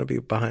 That's going to be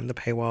Behind the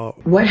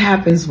Paywall. What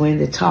happens when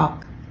the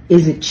talk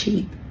isn't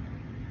cheap?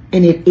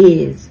 And it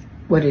is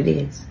what it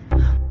is.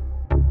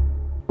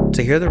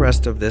 To hear the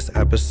rest of this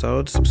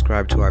episode,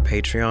 subscribe to our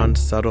Patreon,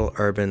 Subtle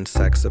Urban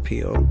Sex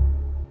Appeal.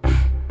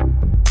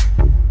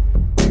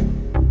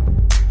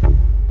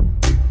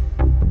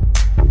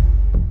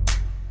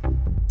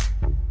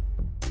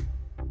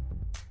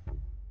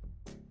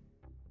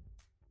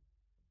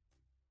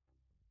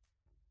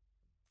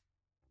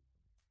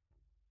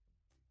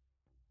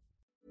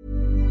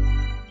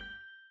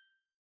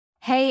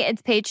 Hey,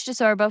 it's Paige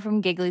DeSorbo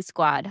from Giggly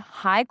Squad.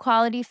 High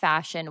quality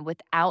fashion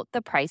without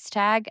the price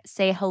tag.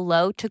 Say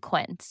hello to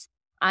Quince.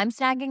 I'm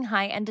snagging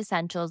high-end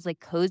essentials like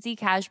cozy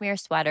cashmere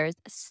sweaters,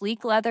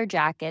 sleek leather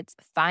jackets,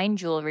 fine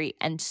jewelry,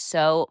 and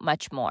so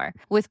much more.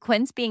 With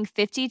Quince being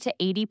 50 to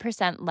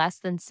 80% less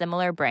than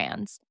similar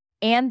brands.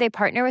 And they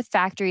partner with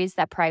factories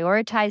that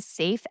prioritize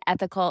safe,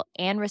 ethical,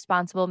 and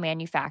responsible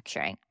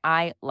manufacturing.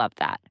 I love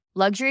that.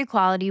 Luxury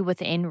quality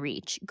within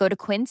reach. Go to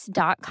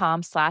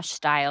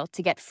quince.com/style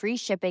to get free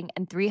shipping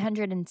and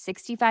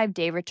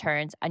 365-day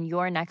returns on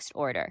your next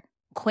order.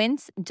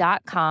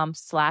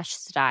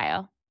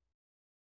 Quince.com/style.